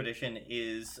popular tradition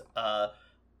is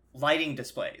lighting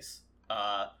displays,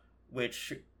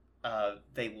 which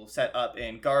they will set up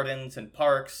in gardens and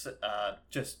parks,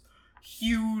 just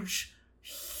huge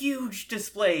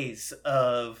displays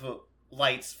of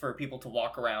lights for people to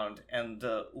walk around and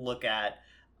look at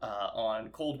on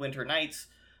cold winter nights.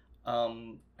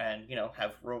 And,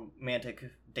 have romantic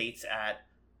dates at,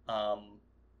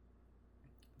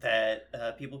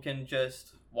 that people can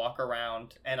just walk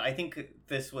around. And I think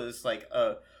this was, like,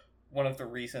 one of the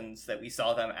reasons that we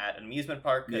saw them at an amusement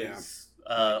park, is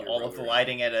all of the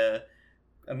lighting at a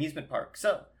amusement park.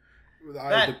 So,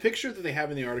 the picture that they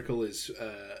have in the article is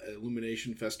an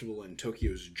illumination festival in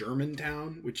Tokyo's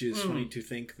Germantown, which is funny to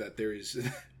think that there is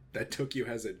that Tokyo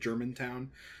has a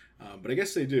Germantown, but I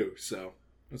guess they do, so...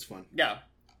 That's fun. Yeah.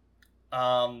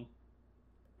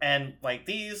 And, like,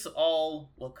 these all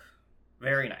look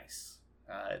very nice.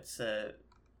 It's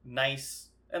nice,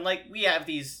 and like we have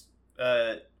these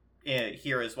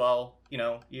here as well. You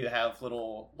know, you have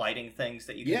little lighting things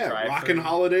that you can drive. Yeah, rockin'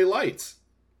 holiday lights.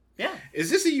 Yeah. Is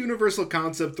this a universal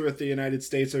concept throughout the United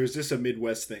States, or is this a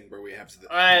Midwest thing where we have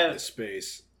this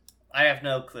space? I have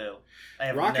no clue.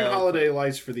 Rockin' holiday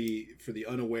lights, for the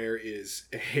unaware, is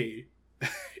a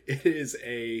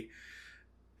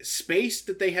space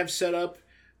that they have set up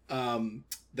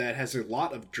that has a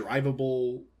lot of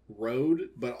drivable road,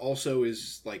 but also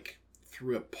is like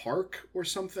through a park or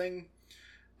something.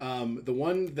 The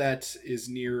one that is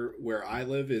near where I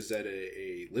live is at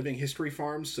a living history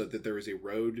farm, so that there is a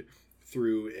road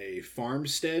through a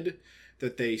farmstead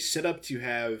that they set up to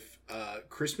have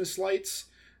Christmas lights,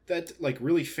 that like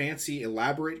really fancy,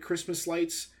 elaborate Christmas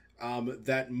lights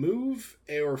that move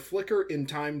or flicker in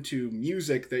time to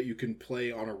music that you can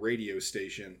play on a radio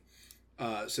station.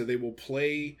 So they will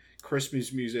play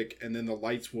Christmas music, and then the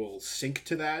lights will sync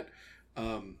to that.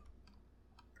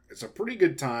 It's a pretty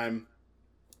good time.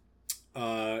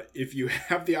 If you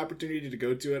have the opportunity to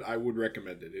go to it, I would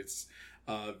recommend it. It's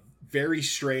very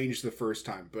strange the first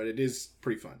time, but it is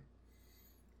pretty fun.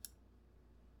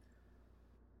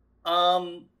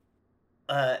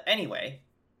 Anyway,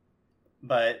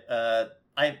 but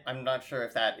I'm not sure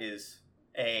if that is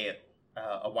a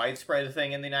widespread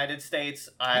thing in the United States.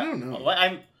 I don't know.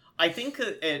 I think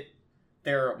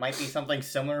there might be something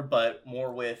similar, but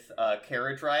more with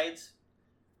carriage rides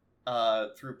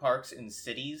through parks in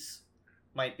cities.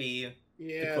 Might be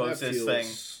the closest thing.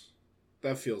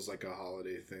 That feels like a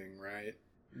holiday thing, right?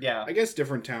 Yeah. I guess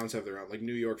different towns have their own. Like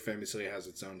New York famously has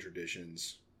its own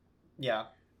traditions. Yeah.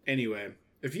 Anyway,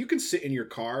 if you can sit in your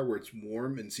car where it's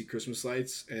warm and see Christmas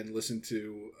lights and listen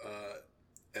to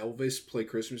Elvis play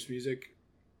Christmas music,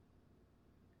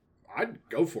 I'd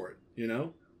go for it, you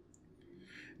know?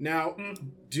 Now,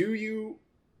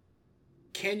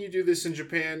 can you do this in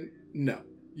Japan? No.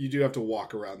 You do have to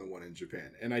walk around the one in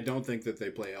Japan, and I don't think that they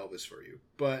play Elvis for you.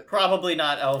 But probably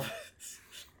not Elvis.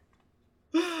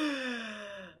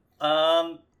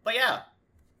 But yeah,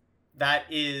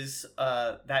 that is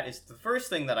the first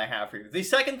thing that I have for you. The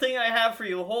second thing I have for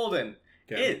you, Holden,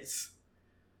 is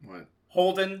what?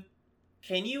 Holden,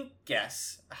 can you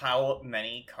guess how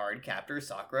many Cardcaptor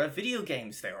Sakura video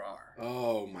games there are?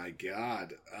 Oh my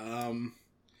god.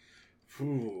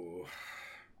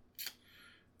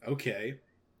 Okay.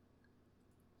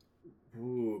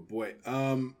 Ooh, boy.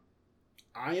 I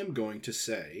am going to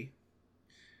say...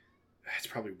 It's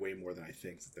probably way more than I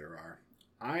think that there are.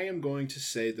 I am going to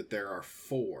say that there are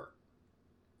 4.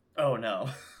 Oh, no.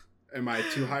 Am I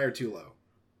too high or too low?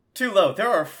 Too low. There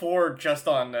are 4 just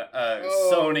on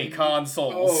Sony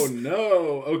consoles. Oh,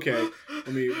 no. Okay.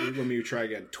 Let me try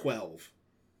again. 12.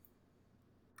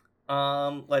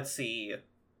 Let's see.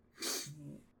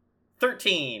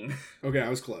 13. Okay, I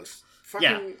was close.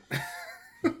 Fucking...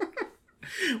 Yeah.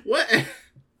 What?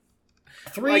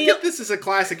 3. I get this is a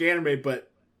classic anime,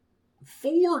 but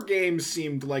 4 games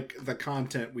seemed like the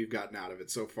content we've gotten out of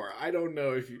it so far. I don't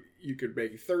know if you could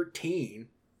make 13.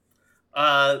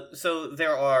 So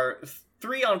there are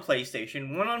 3 on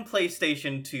PlayStation, 1 on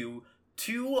PlayStation 2,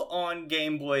 2 on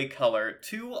Game Boy Color,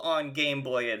 2 on Game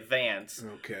Boy Advance.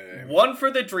 Okay. 1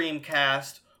 for the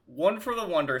Dreamcast, 1 for the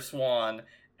Wonder Swan,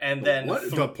 and then...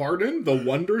 What? The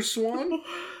Wonder Swan?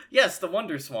 Yes, the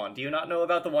Wonder Swan. Do you not know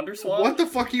about the Wonder Swan? What the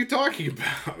fuck are you talking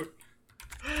about?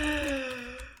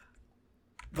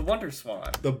 The Wonder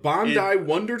Swan. The Bandai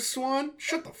Wonder Swan?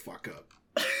 Shut the fuck up.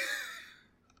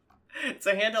 It's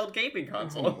a handheld gaming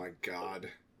console. Oh my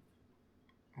god.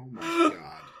 Oh my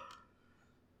god.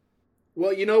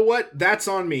 Well, you know what? That's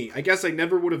on me. I guess I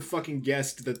never would have fucking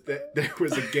guessed that there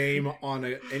was a game on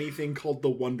anything called the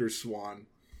Wonder Swan.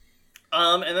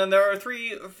 And then there are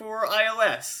 3 for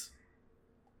iOS.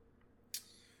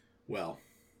 Well,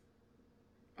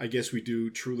 I guess we do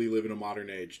truly live in a modern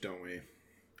age, don't we?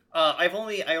 I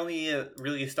only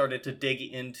really started to dig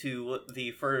into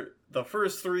the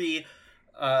first 3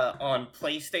 on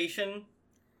PlayStation.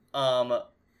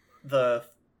 The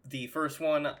first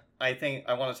one I think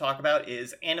I want to talk about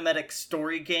is Animatic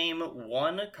Story Game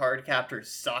 1, Cardcaptor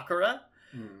Sakura,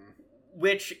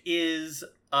 which is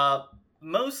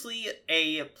mostly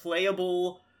a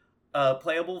playable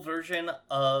version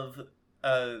of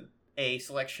a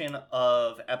selection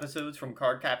of episodes from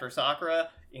Cardcaptor Sakura,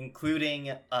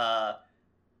 including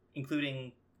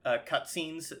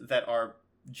cutscenes that are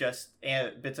just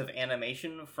bits of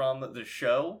animation from the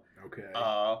show. Okay.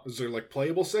 Is there like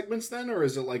playable segments then, or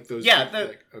is it like those?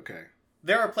 Yeah. Okay.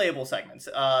 There are playable segments.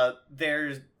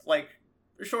 There's like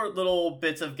short little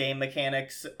bits of game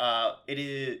mechanics.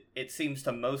 It seems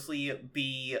to mostly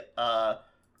be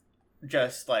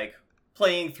just like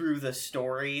playing through the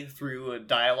story through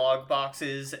dialogue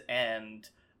boxes and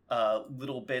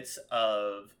little bits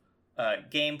of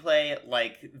gameplay,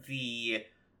 like the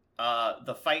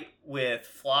fight with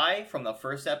Fly from the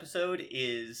first episode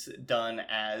is done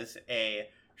as a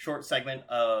short segment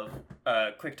of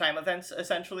QuickTime events,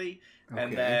 essentially. Okay.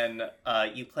 And then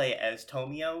you play as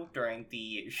Tomio during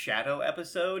the Shadow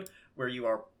episode, where you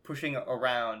are pushing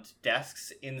around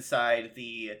desks inside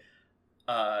the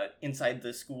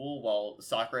school while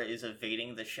Sakura is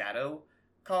evading the Shadow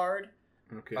card.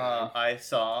 Okay. I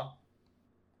saw.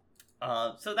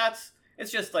 So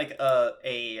it's just like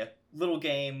a little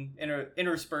game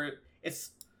interspersed.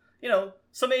 It's,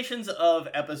 summations of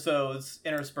episodes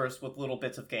interspersed with little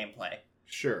bits of gameplay.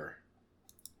 Sure.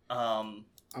 I'm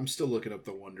still looking up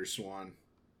the Wonder Swan.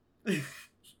 It's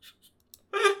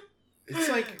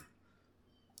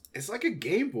like a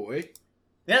Game Boy.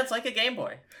 Yeah, it's like a Game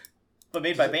Boy, but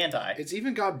made by Bandai. It's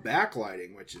even got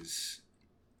backlighting, which is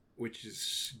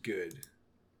good.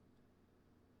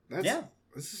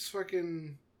 This is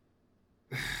fucking.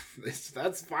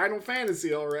 That's Final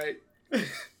Fantasy, all right.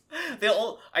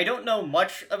 I don't know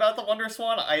much about the Wonder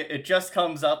Swan. It just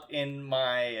comes up in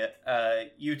my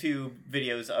YouTube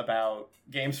videos about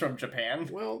games from Japan.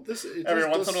 Well, every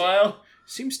once in a while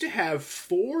seems to have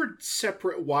 4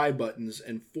 separate Y buttons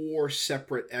and 4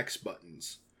 separate X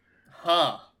buttons.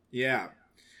 Huh. Yeah.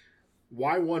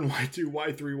 Y1, Y2,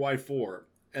 Y3, Y4,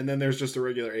 and then there's just a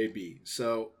regular AB.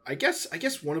 So I guess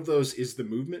one of those is the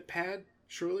movement pad,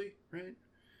 surely, right?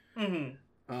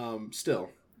 Mm-hmm.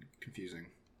 Still confusing.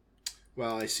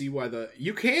 Well, I see why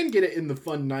you can get it in the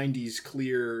fun 90s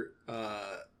clear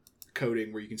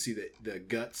coding where you can see the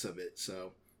guts of it.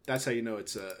 So that's how you know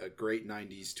it's a great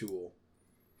 90s tool.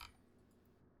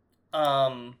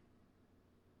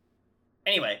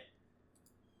 Anyway,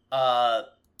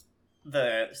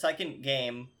 the second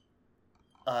game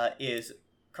is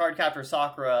Cardcaptor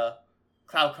Sakura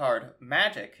Cloud Card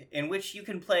Magic, in which you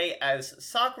can play as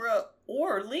Sakura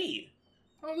or Lee.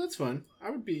 Oh, that's fun.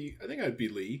 I think I'd be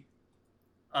Lee.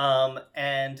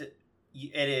 And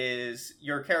it is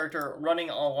your character running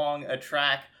along a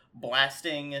track,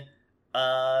 blasting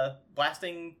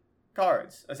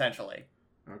cards, essentially.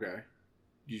 Okay.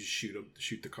 You just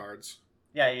shoot the cards?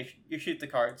 Yeah, you shoot the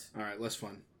cards. Alright, less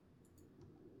fun.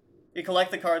 You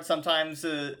collect the cards, sometimes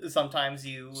you... Sometimes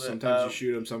you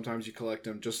shoot them, sometimes you collect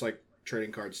them, just like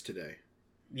trading cards today.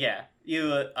 Yeah,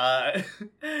 you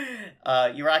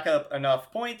rack up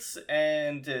enough points,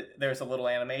 and there's a little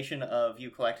animation of you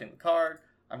collecting the card.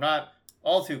 I'm not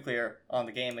all too clear on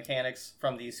the game mechanics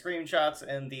from these screenshots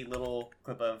and the little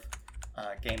clip of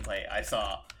gameplay I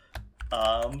saw.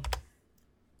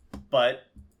 But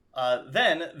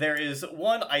then there is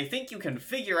one I think you can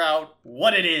figure out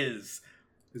what it is.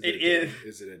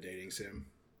 Is it a dating sim?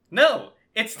 No,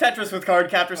 it's Tetris with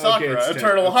Cardcaptor Sakura, okay,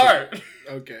 Eternal Heart.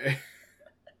 Okay.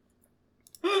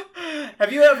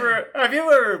 Have you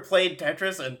ever played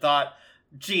Tetris and thought,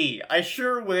 gee, I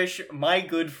sure wish my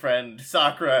good friend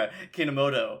Sakura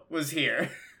Kinomoto was here?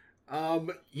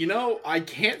 I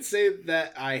can't say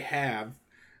that I have,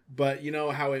 but you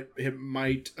know how it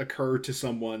might occur to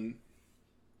someone,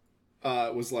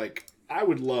 was like, I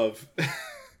would love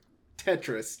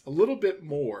Tetris a litlittle bit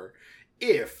more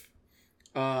if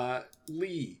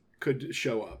Lee could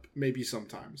show up, maybe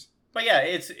sometimes. But yeah,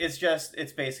 it's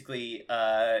basically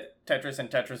Tetris and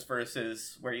Tetris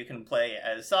Versus, where you can play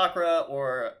as Sakura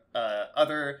or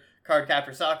other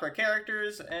Cardcaptor Sakura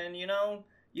characters, and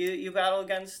you battle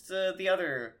against the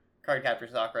other Cardcaptor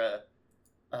Sakura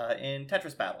in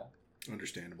Tetris battle.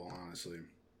 Understandable, honestly.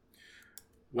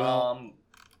 Well, all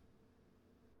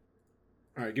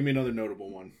right, give me another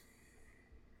notable one.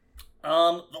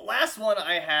 The last one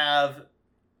I have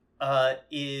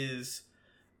is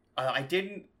I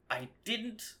didn't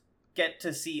get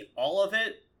to see all of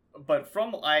it, but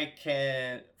from what I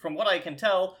can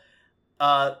tell,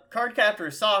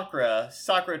 Cardcaptor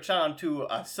Sakura-chan to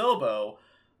Asobo,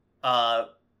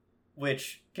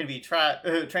 which can be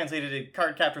translated to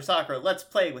Cardcaptor Sakura, Let's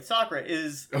Play with Sakura,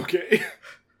 is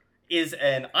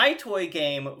an iToy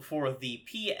game for the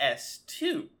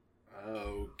PS2.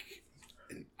 Okay.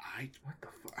 What the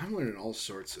fuck? I'm learning all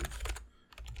sorts of...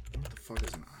 What the fuck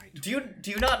is an iToy? Do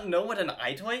you not know what an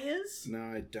iToy is? No,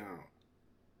 I don't.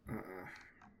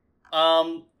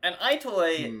 An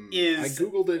iToy is... I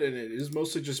googled it, and it is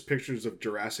mostly just pictures of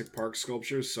Jurassic Park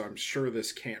sculptures, so I'm sure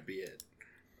this can't be it.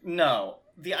 No.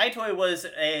 The iToy was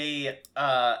a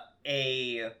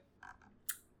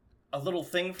little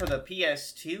thing for the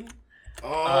PS2.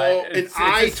 Oh, an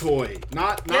iToy.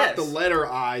 Not the letter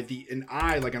I, an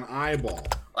eye, like an eyeball.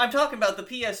 I'm talking about the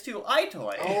PS2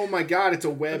 iToy. Oh my god, it's a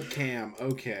webcam.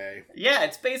 Okay. Yeah,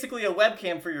 it's basically a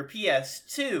webcam for your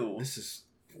PS2. This is...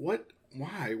 What?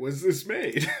 Why was this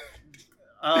made?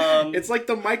 It's like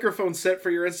the microphone set for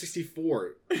your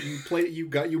N64.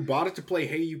 You bought it to play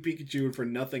Hey You Pikachu and for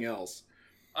nothing else.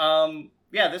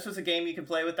 Yeah, this was a game you can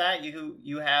play with that.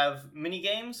 You have mini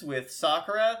games with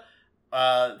Sakura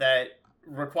that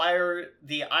require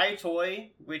the iToy,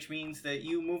 which means that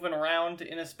you moving around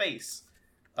in a space.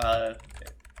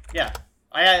 Yeah.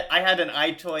 I had an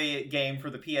iToy game for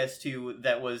the PS2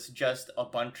 that was just a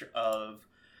bunch of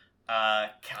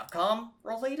Capcom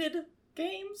related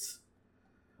games.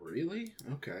 Really?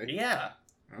 Okay. Yeah.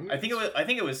 I think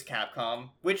it was Capcom.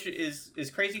 Which is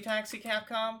Crazy Taxi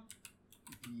Capcom?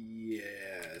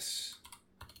 Yes.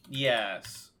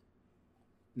 Yes.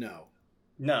 No.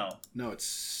 No. No,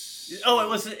 it's... Oh, it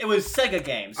was Sega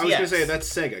games. I was gonna say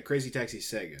that's Sega. Crazy Taxi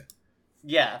Sega.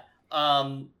 Yeah.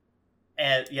 And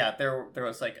yeah, there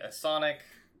was like a Sonic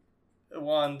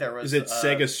one. There was. Is it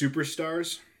Sega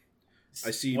Superstars?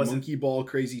 I see Monkey it... Ball,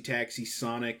 Crazy Taxi,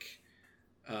 Sonic.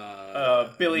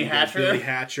 Billy Hatcher. Billy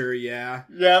Hatcher, yeah.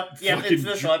 Yep, it's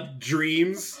this one.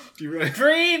 Dreams. Do you remember?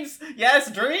 Dreams.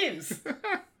 Yes, Dreams.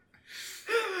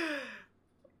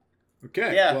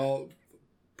 Okay. Yeah. Well,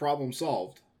 problem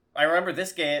solved. I remember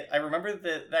this game. I remember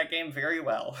that game very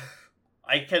well.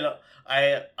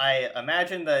 I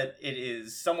imagine that it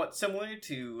is somewhat similar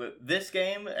to this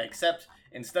game, except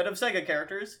instead of Sega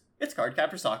characters, it's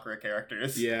Cardcaptor Sakura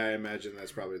characters. Yeah, I imagine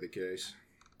that's probably the case.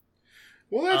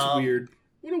 Well, that's weird.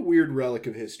 What a weird relic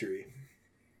of history.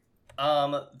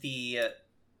 I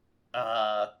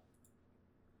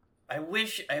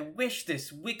wish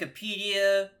this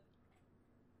Wikipedia...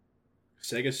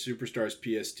 Sega Superstars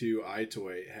PS2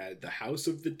 iToy had the House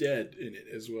of the Dead in it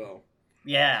as well.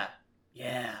 Yeah.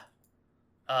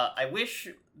 I wish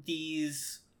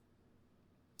these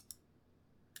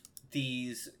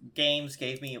games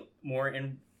gave me more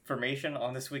information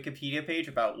on this Wikipedia page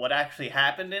about what actually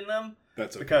happened in them.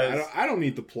 That's okay. Because I don't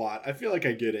need the plot. I feel like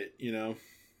I get it, you know.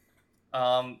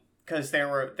 Because there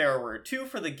were two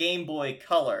for the Game Boy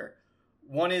Color.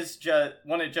 One it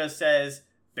just says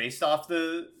based off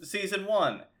the season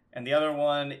 1, and the other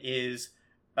one is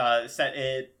set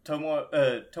at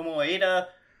Tomoeda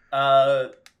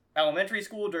Elementary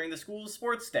School during the school's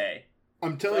sports day.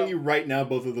 I'm telling you right now,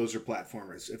 both of those are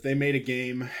platformers. If they made a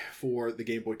game for the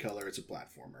Game Boy Color, it's a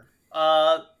platformer.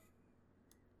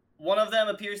 One of them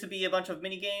appears to be a bunch of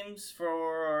mini games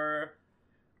for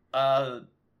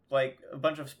like a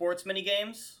bunch of sports mini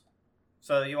games.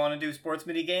 So you want to do sports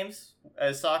mini games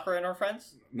as Sakura and her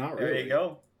friends? Not really. There you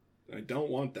go. I don't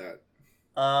want that.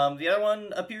 The other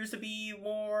one appears to be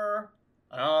more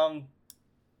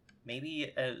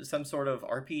maybe some sort of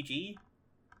RPG.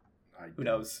 Who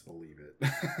knows? Believe it.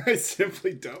 I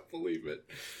simply don't believe it.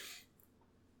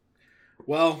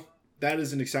 Well, that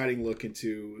is an exciting look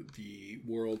into the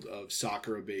world of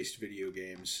Sakura-based video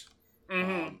games.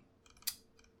 Mm-hmm.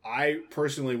 I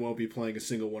personally won't be playing a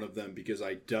single one of them because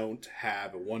I don't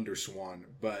have a Wonder Swan.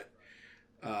 But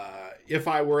if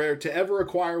I were to ever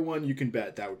acquire one, you can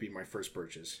bet that would be my first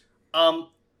purchase.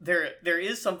 There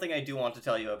is something I do want to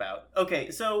tell you about.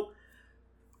 Okay, so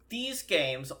these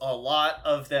games, a lot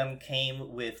of them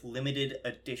came with limited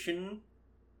edition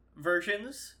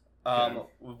versions,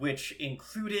 which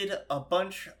included a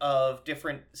bunch of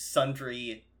different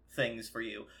sundry things for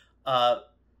you.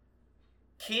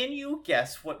 Can you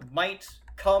guess what might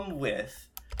come with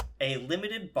a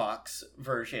limited box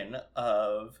version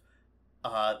of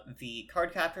the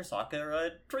Cardcaptor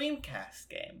Sakura Dreamcast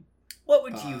game? What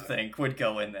would you think would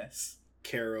go in this?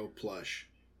 Caro plush.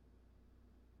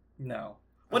 No.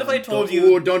 What if I told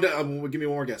you? Don't give me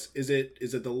one more guess. Is it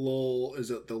the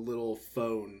little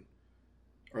phone,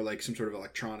 or like some sort of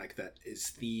electronic that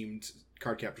is themed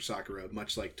Cardcaptor Sakura,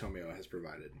 much like Tomio has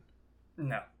provided?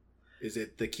 No. Is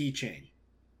it the keychain?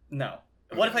 No.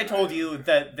 What if I told you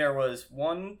that there was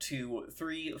 1, 2,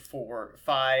 3, 4,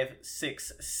 5,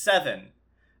 6, 7,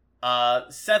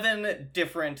 7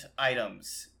 different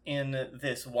items in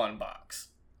this one box?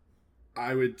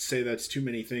 I would say that's too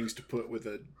many things to put with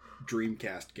a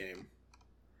Dreamcast game.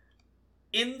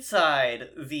 Inside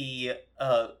the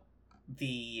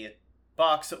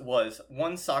box was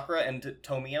 1 Sakura and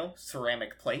Tomio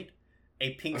ceramic plate,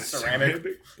 a pink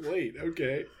ceramic plate,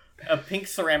 okay. A pink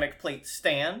ceramic plate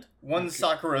stand, 1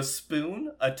 Sakura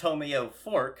spoon, a Tomio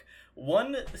fork,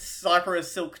 1 Sakura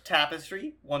silk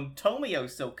tapestry, 1 Tomio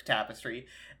silk tapestry,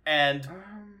 and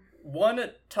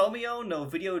 1 Tomio no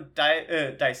Video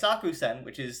Daisaku-sen,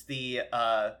 which is the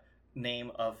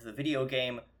name of the video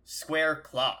game Square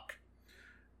Clock.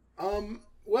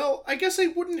 Well, I guess I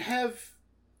wouldn't have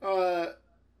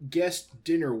guessed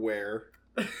dinnerware.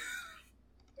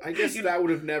 I guess that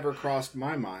would have never crossed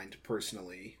my mind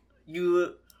personally.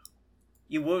 You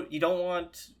don't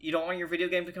want your video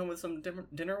game to come with some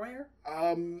dinnerware?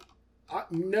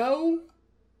 No.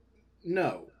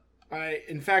 I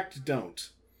in fact don't.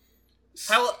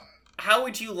 How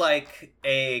would you like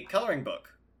a coloring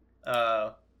book,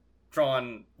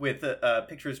 drawn with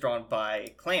pictures drawn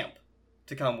by Clamp,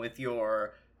 to come with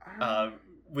your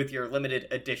limited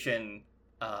edition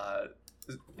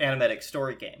animatic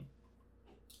story game?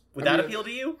 Would that appeal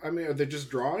to you? I mean, are they just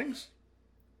drawings?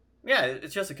 Yeah,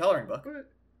 it's just a coloring book.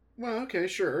 Well, okay,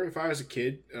 sure. If I was a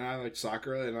kid and I liked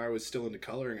Sakura and I was still into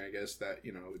coloring, I guess that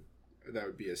that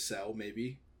would be a sell,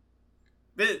 maybe.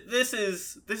 This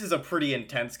is a pretty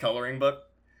intense coloring book.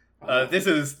 This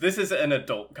is an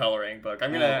adult coloring book.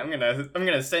 I'm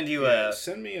gonna send you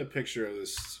send me a picture of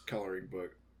this coloring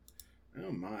book.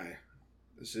 Oh my,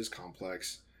 this is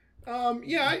complex.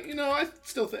 I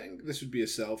still think this would be a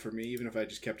sell for me, even if I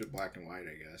just kept it black and white,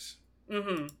 I guess.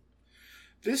 Mm-hmm.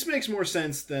 This makes more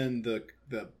sense than the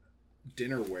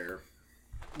dinnerware.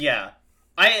 Yeah.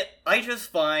 I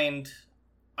just find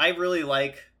I really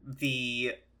like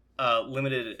the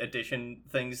limited edition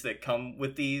things that come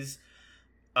with these.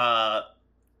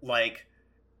 Like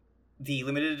the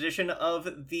limited edition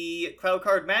of the Cloud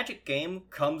Card Magic game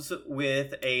comes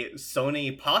with a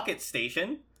Sony Pocket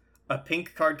Station, a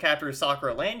pink Cardcaptor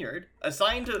Sakura lanyard, a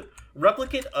signed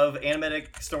replicate of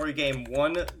animatic story game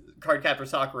 1 Cardcaptor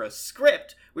Sakura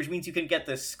script, which means you can get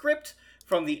the script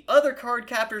from the other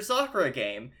Cardcaptor Sakura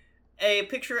game, a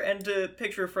picture and a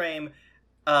picture frame,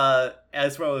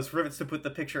 as well as rivets to put the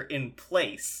picture in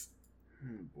place.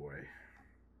 Oh boy.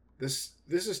 This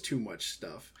is too much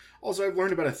stuff. Also, I've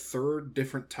learned about a third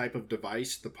different type of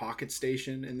device, the Pocket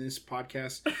Station, in this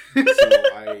podcast. So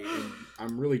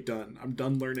I'm really done. I'm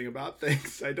done learning about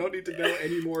things. I don't need to know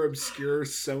any more obscure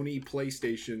Sony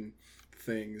PlayStation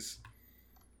things.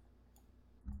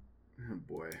 Oh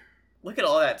boy. Look at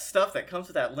all that stuff that comes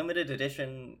with that limited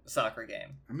edition Sakura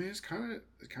game. I mean, it's kind of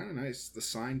nice. The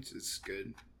sign is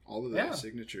good. All of the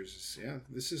signatures.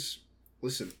 This is...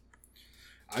 Listen,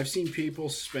 I've seen people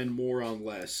spend more on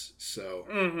less, so...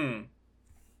 Mm-hmm.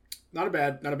 Not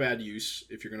a bad use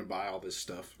if you're going to buy all this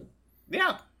stuff.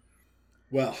 Yeah.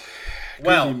 Well,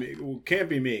 can't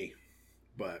be me,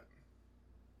 but...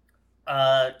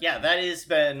 that has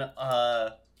been,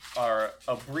 a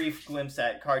brief glimpse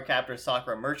at Cardcaptor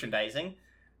Sakura merchandising.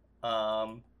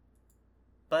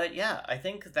 But yeah, I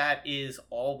think that is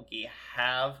all we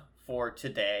have for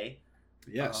today.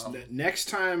 Yes, next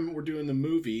time we're doing the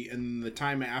movie, and the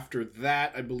time after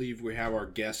that, I believe we have our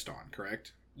guest on,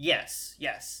 correct? Yes.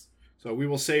 So we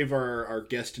will save our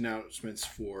guest announcements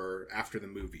for after the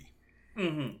movie.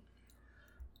 Mm-hmm.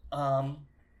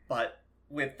 But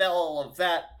with all of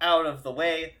that out of the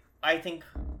way, I think,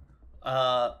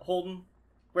 Holden,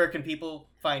 where can people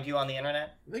find you on the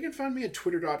internet? They can find me at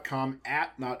twitter.com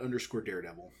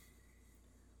 @not_daredevil.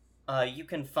 You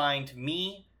can find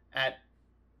me at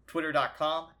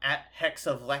twitter.com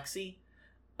 @hexoflexi.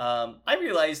 I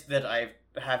realized that I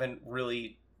haven't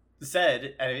really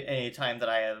said at any time that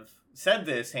I have said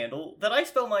this handle that I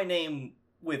spell my name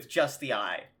with just the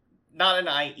I, not an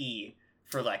IE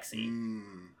for Lexi.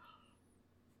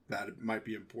 That might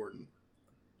be important.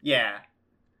 Yeah.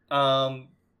 So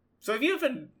if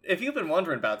you've been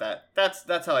wondering about that,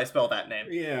 that's how I spell that name.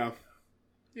 Yeah,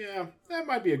 that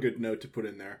might be a good note to put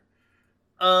in there.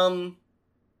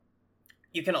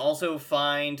 You can also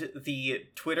find the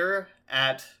Twitter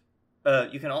at.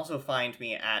 You can also find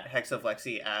me at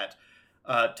Hexoflexi at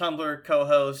Tumblr,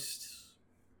 co-host,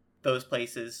 those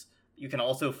places. You can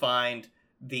also find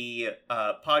the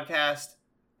podcast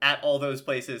at all those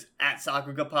places at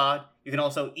SakugaPod. You can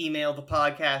also email the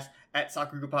podcast at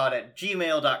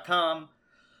sakuragapod@gmail.com.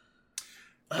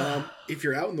 If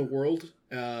you're out in the world,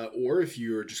 or if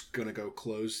you're just going to go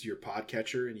close your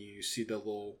podcatcher and you see the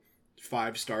little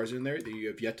 5 stars in there that you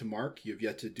have yet to mark, you have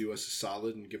yet to do us a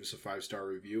solid and give us a 5-star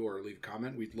review or leave a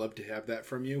comment, we'd love to have that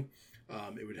from you.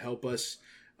 It would help us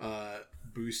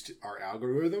boost our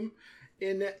algorithm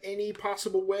in any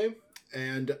possible way.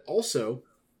 And also,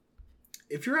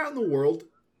 if you're out in the world,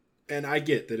 and I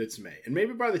get that it's May, and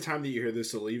maybe by the time that you hear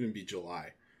this, it'll even be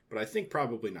July, but I think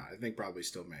probably not. I think probably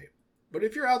still May. But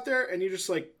if you're out there and you're just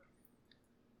like,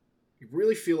 you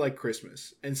really feel like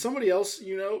Christmas, and somebody else,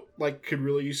 could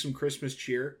really use some Christmas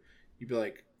cheer, you'd be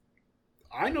like,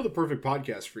 I know the perfect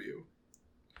podcast for you.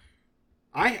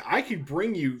 I could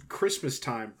bring you Christmas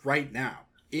time right now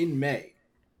in May.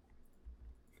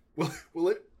 will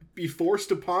it be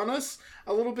forced upon us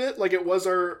a little bit, like it was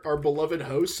our beloved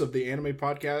hosts of the anime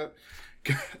podcast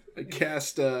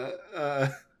cast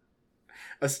a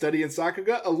study in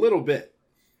Sakuga? A little bit.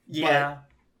 Yeah.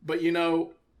 But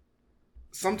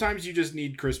sometimes you just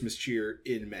need Christmas cheer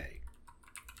in May.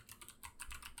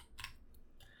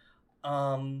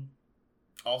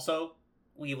 Also,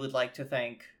 we would like to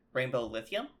thank Rainbow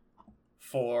Lithium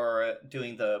for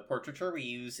doing the portraiture we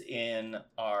use in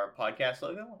our podcast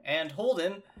logo, and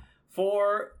Holden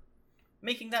for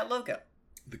making that logo.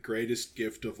 The greatest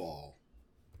gift of all.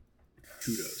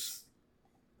 Kudos.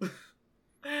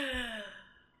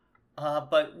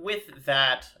 But with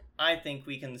that, I think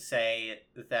we can say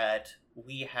that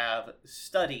we have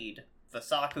studied the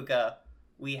Sakuga.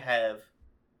 We have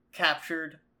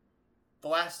captured the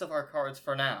last of our cards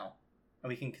for now, and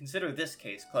we can consider this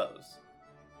case closed.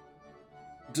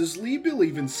 Does Lee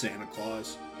believe in Santa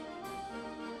Claus?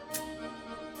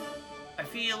 I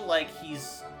feel like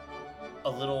he's a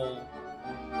little...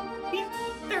 I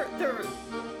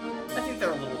think they're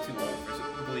a little too old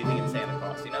for believing in Santa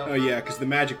Claus, you know? Oh yeah, because the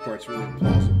magic part's really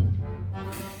implausible.